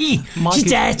 Dirty. She's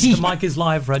dirty. The mic is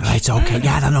live, Reg. Right, okay.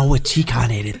 Yeah, I know it. She can't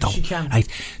hear it, though. She can. Right,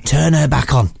 turn her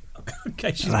back on.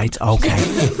 Okay. Right,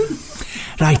 okay.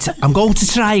 Right, I'm going to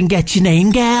try and get your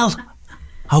name, girl.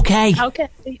 Okay? Okay.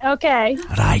 Okay.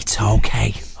 Right,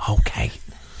 okay. Okay.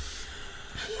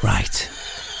 Right.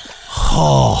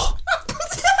 Oh.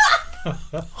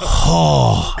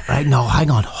 Oh. Right, no, hang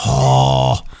on.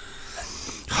 Oh.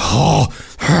 Oh.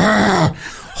 Oh.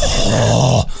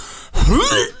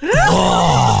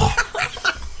 Oh.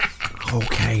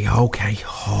 Okay, okay.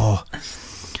 Oh.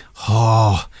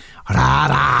 Oh.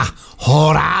 Rara.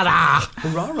 Horara.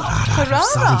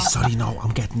 Horara. Sorry, no,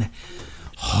 I'm getting it.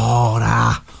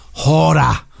 Hora.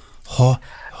 Hora. Ho.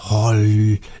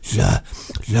 Hol.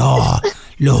 La.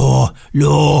 Lo.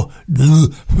 Lo.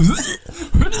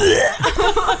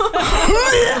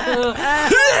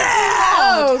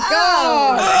 Oh,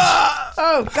 God.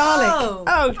 Oh, garlic.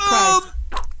 Oh, Christ.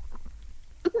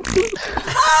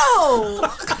 Oh!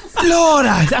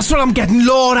 Laura. That's what I'm getting.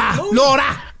 Laura.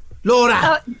 Laura.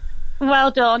 Laura.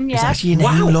 Well done, Is yeah. that your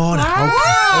name, Laura? Wow, Okay.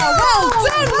 well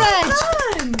done, Reg.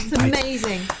 It's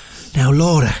amazing. Now,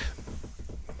 Laura,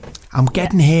 I'm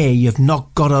getting here you've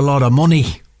not got a lot of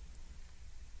money.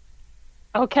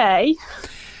 Okay.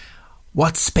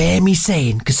 What's Spare Me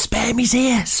saying? Because Spare Me's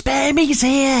here. Spare Me's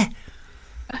here.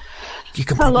 You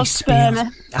can I probably love spare Spare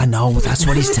Me. I know, that's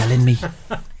what he's telling me.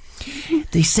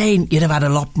 They're saying you'd have had a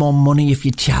lot more money if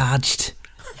you charged.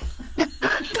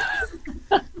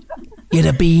 You'd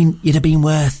have been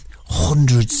worth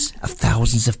hundreds of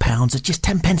thousands of pounds at just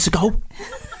 10 pence a go.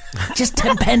 Just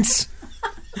 10 pence.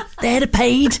 They'd have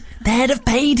paid. They'd have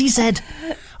paid, he said.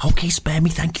 Okay, Spare Me,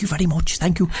 thank you very much.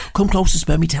 Thank you. Come closer,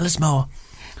 Spare Me, tell us more.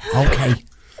 Okay.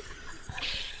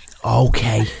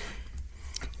 Okay.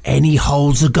 Any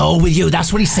hole's a goal with you,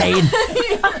 that's what he's saying.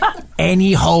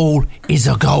 Any hole is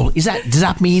a goal. Does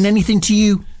that mean anything to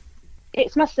you?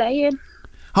 It's my saying.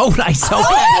 Oh, right, okay. Oh,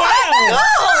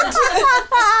 my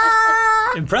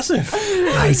God. Impressive.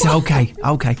 Right,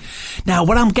 okay. Now,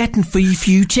 what I'm getting for your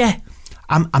future,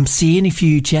 I'm seeing a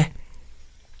future.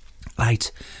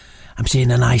 Right, I'm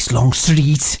seeing a nice long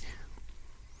street.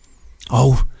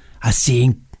 Oh, I'm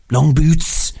seeing long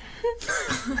boots.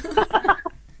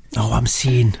 Oh, I'm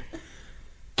seeing,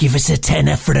 give us a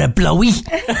tenner for a blowy.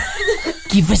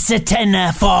 Give us a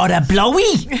tenner for a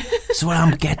blowy. That's what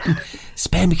I'm getting.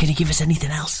 Spare Me, can you give us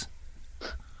anything else?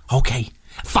 Okay.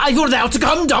 5 without a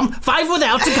condom. 5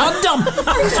 without a condom.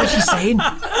 That's what she's saying.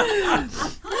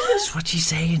 That's what she's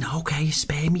saying. Okay,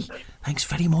 Spare Me. Thanks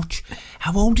very much.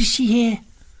 How old is she here?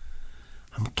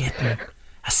 I'm getting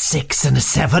a 6 and a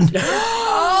 7.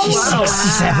 She's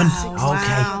 67.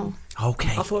 Wow.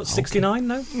 Okay. I thought 69,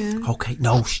 no? Yeah. Okay,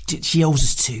 no, she owes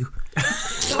us 2.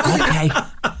 Okay.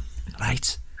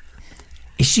 Right.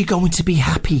 Is she going to be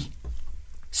happy?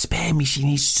 Spare Me, she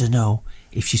needs to know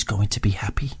if she's going to be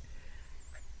happy.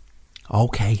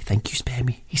 Okay, thank you, Spare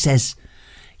Me. He says,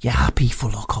 you're happy,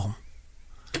 full of cum.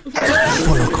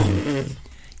 Full of cum.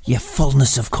 Your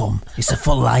fullness of cum. It's a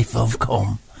full life of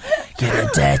cum. You're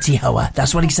a dirty hoe.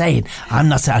 That's what he's saying. I'm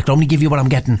not saying, I can only give you what I'm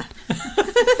getting.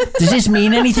 Does this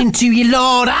mean anything to you,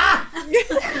 Laura?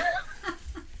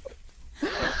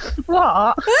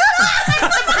 What?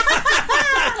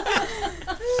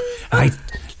 Right,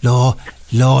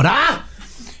 Laura,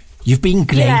 you've been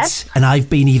great, Yes. and I've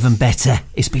been even better.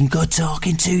 It's been good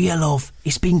talking to you, love.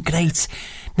 It's been great.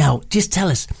 Now, just tell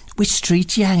us, which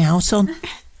street you hang out on?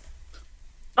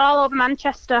 All over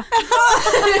Manchester.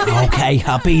 Okay,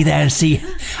 I'll be there and see.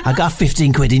 I got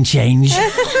 15 quid in change.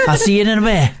 I'll see you in a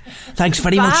bit. Thanks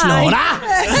very much, Bye. Laura.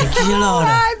 Thank you,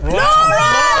 Laura.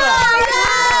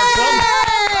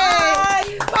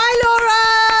 Bye,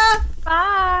 Laura.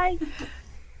 Bye.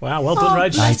 Wow, well done,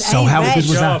 Reg. Right, so how good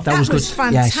was that? That was good.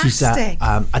 fantastic. Yeah,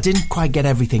 she's. I didn't quite get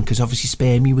everything because obviously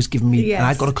Spermy was giving me, Yes. and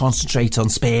I've got to concentrate on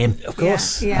Sperm. Of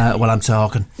course. Yeah. While I'm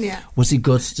talking. Yeah. Was he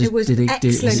good? It was excellent.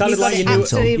 It sounded like you knew.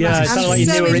 Yeah, it sounded like you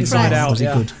knew her inside out. Was he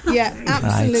Yeah. good? Yeah,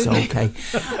 absolutely. Right,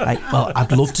 so, okay. Right, well,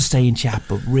 I'd love to stay and chat,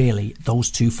 but really, those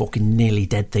two fucking nearly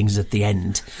dead things at the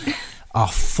end are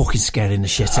fucking scaring the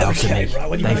shit out of me. right,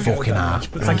 well, you They better go, fucking are. Reg,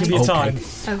 but thank you for your time.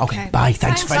 Okay, bye.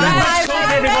 Thanks very much. Let's talk,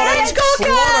 everybody. What a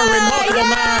remarkable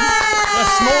man. A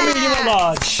small, medium, at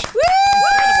large.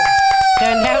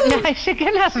 Turned out nice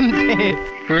again, hasn't it?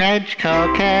 Reg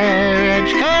Cocker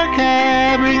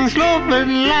brings love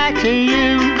and light to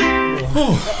you.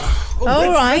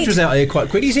 All right. Reg was out here quite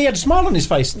quick. He had a smile on his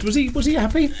face. Was he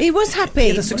happy? He was happy. He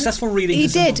had a successful reading. He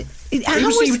to some- did. He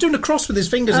was doing a cross with his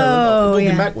fingers out,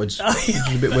 walking backwards. Which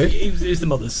is a bit weird. It was the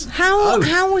mother's.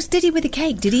 How was Diddy with the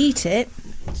cake? Did he eat it?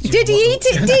 Did he eat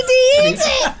it? Did he eat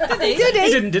it? Did he?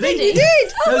 He didn't, did he? He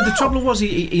did. No, the trouble was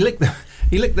he licked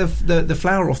the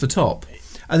flour off the top,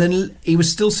 and then he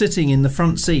was still sitting in the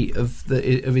front seat of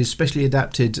his specially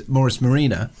adapted Morris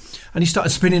Marina, and he started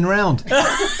spinning around.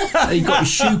 He got his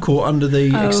shoe caught under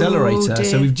the accelerator, dear.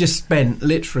 so we've just spent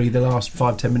literally the last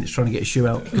 5-10 minutes trying to get his shoe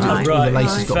out because all the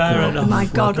laces got Fair caught enough. up. My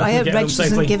God, I hope Get Reg home doesn't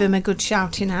safely. give him a good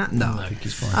shouting at. No, I think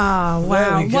he's fine. Oh, wow.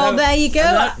 There we go. Well, there you go.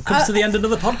 And that comes to the end of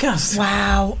another podcast.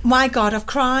 Wow. My God, I've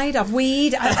cried, I've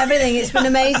weed, everything. It's been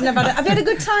amazing. Have you had a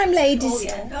good time, ladies?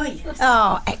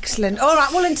 Oh, excellent. All right,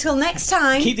 well, until next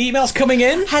time. Keep the emails coming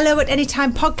in.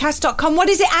 hello@anytimepodcast.com. What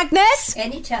is it, Agnes?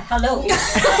 Anytime. Hello.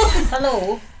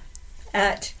 Hello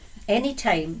at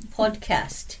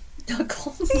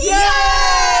anytimepodcast.com. Yay!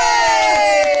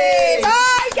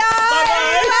 Bye,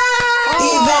 guys!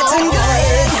 Yvette and Guy.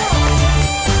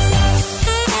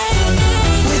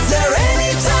 With their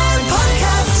Anytime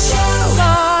Podcast Show.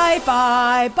 Bye,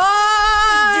 bye,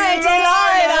 bye,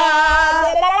 Delilah.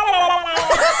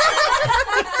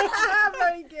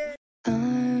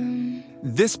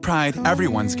 This Pride,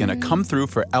 everyone's gonna come through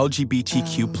for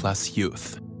LGBTQ plus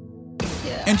youth.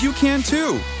 And you can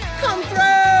too! Come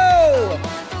through!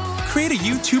 Create a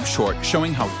YouTube short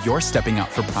showing how you're stepping out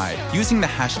for Pride using the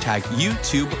hashtag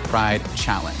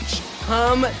YouTubePrideChallenge.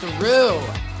 Come through!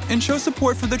 And show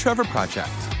support for the Trevor Project.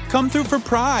 Come through for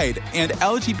Pride and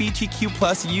LGBTQ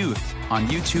plus youth on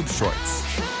YouTube Shorts.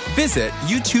 Visit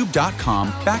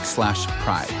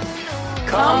youtube.com/pride.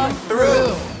 Come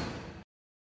through!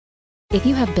 If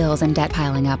you have bills and debt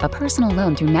piling up, a personal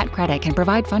loan through NetCredit can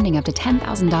provide funding up to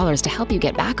 $10,000 to help you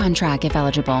get back on track if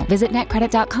eligible. Visit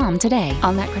netcredit.com today.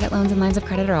 All NetCredit loans and lines of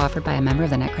credit are offered by a member of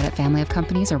the NetCredit family of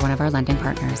companies or one of our lending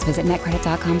partners. Visit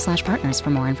netcredit.com/partners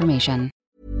for more information.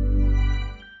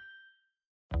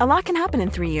 A lot can happen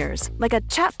in 3 years, like a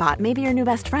chatbot may be your new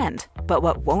best friend. But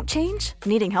what won't change?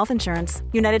 Needing health insurance.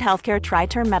 United Healthcare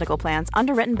Tri-Term Medical Plans,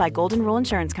 underwritten by Golden Rule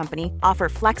Insurance Company, offer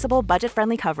flexible,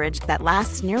 budget-friendly coverage that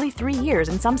lasts nearly 3 years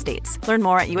in some states. Learn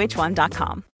more at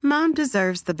uh1.com. Mom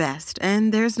deserves the best,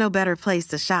 and there's no better place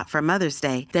to shop for Mother's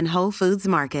Day than Whole Foods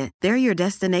Market. They're your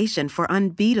destination for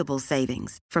unbeatable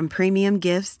savings, from premium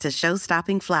gifts to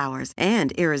show-stopping flowers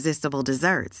and irresistible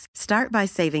desserts. Start by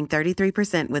saving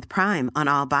 33% with Prime on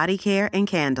all body care and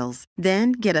candles.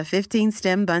 Then get a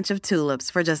 15-stem bunch of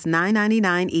tulips for just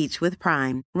 $9.99 each with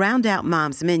Prime. Round out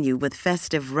Mom's menu with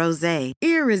festive rosé,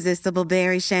 irresistible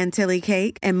berry chantilly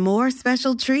cake, and more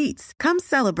special treats. Come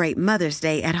celebrate Mother's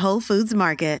Day at Whole Foods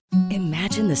Market.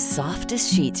 Imagine the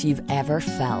softest sheets you've ever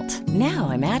felt.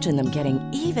 Now imagine them getting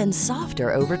even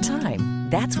softer over time.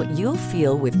 That's what you'll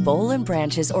feel with Boll &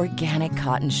 Branch's organic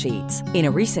cotton sheets. In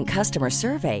a recent customer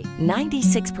survey,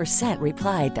 96%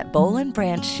 replied that Boll &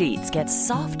 Branch sheets get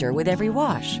softer with every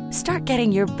wash. Start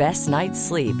getting your best night's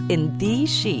sleep in these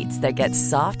sheets that get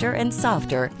softer and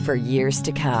softer for years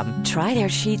to come. Try their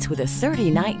sheets with a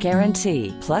 30-night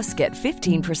guarantee. Plus, get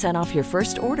 15% off your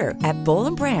first order at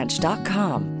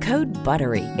bollandbranch.com. Code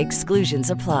BUTTERY. Exclusions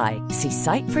apply. See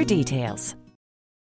site for details.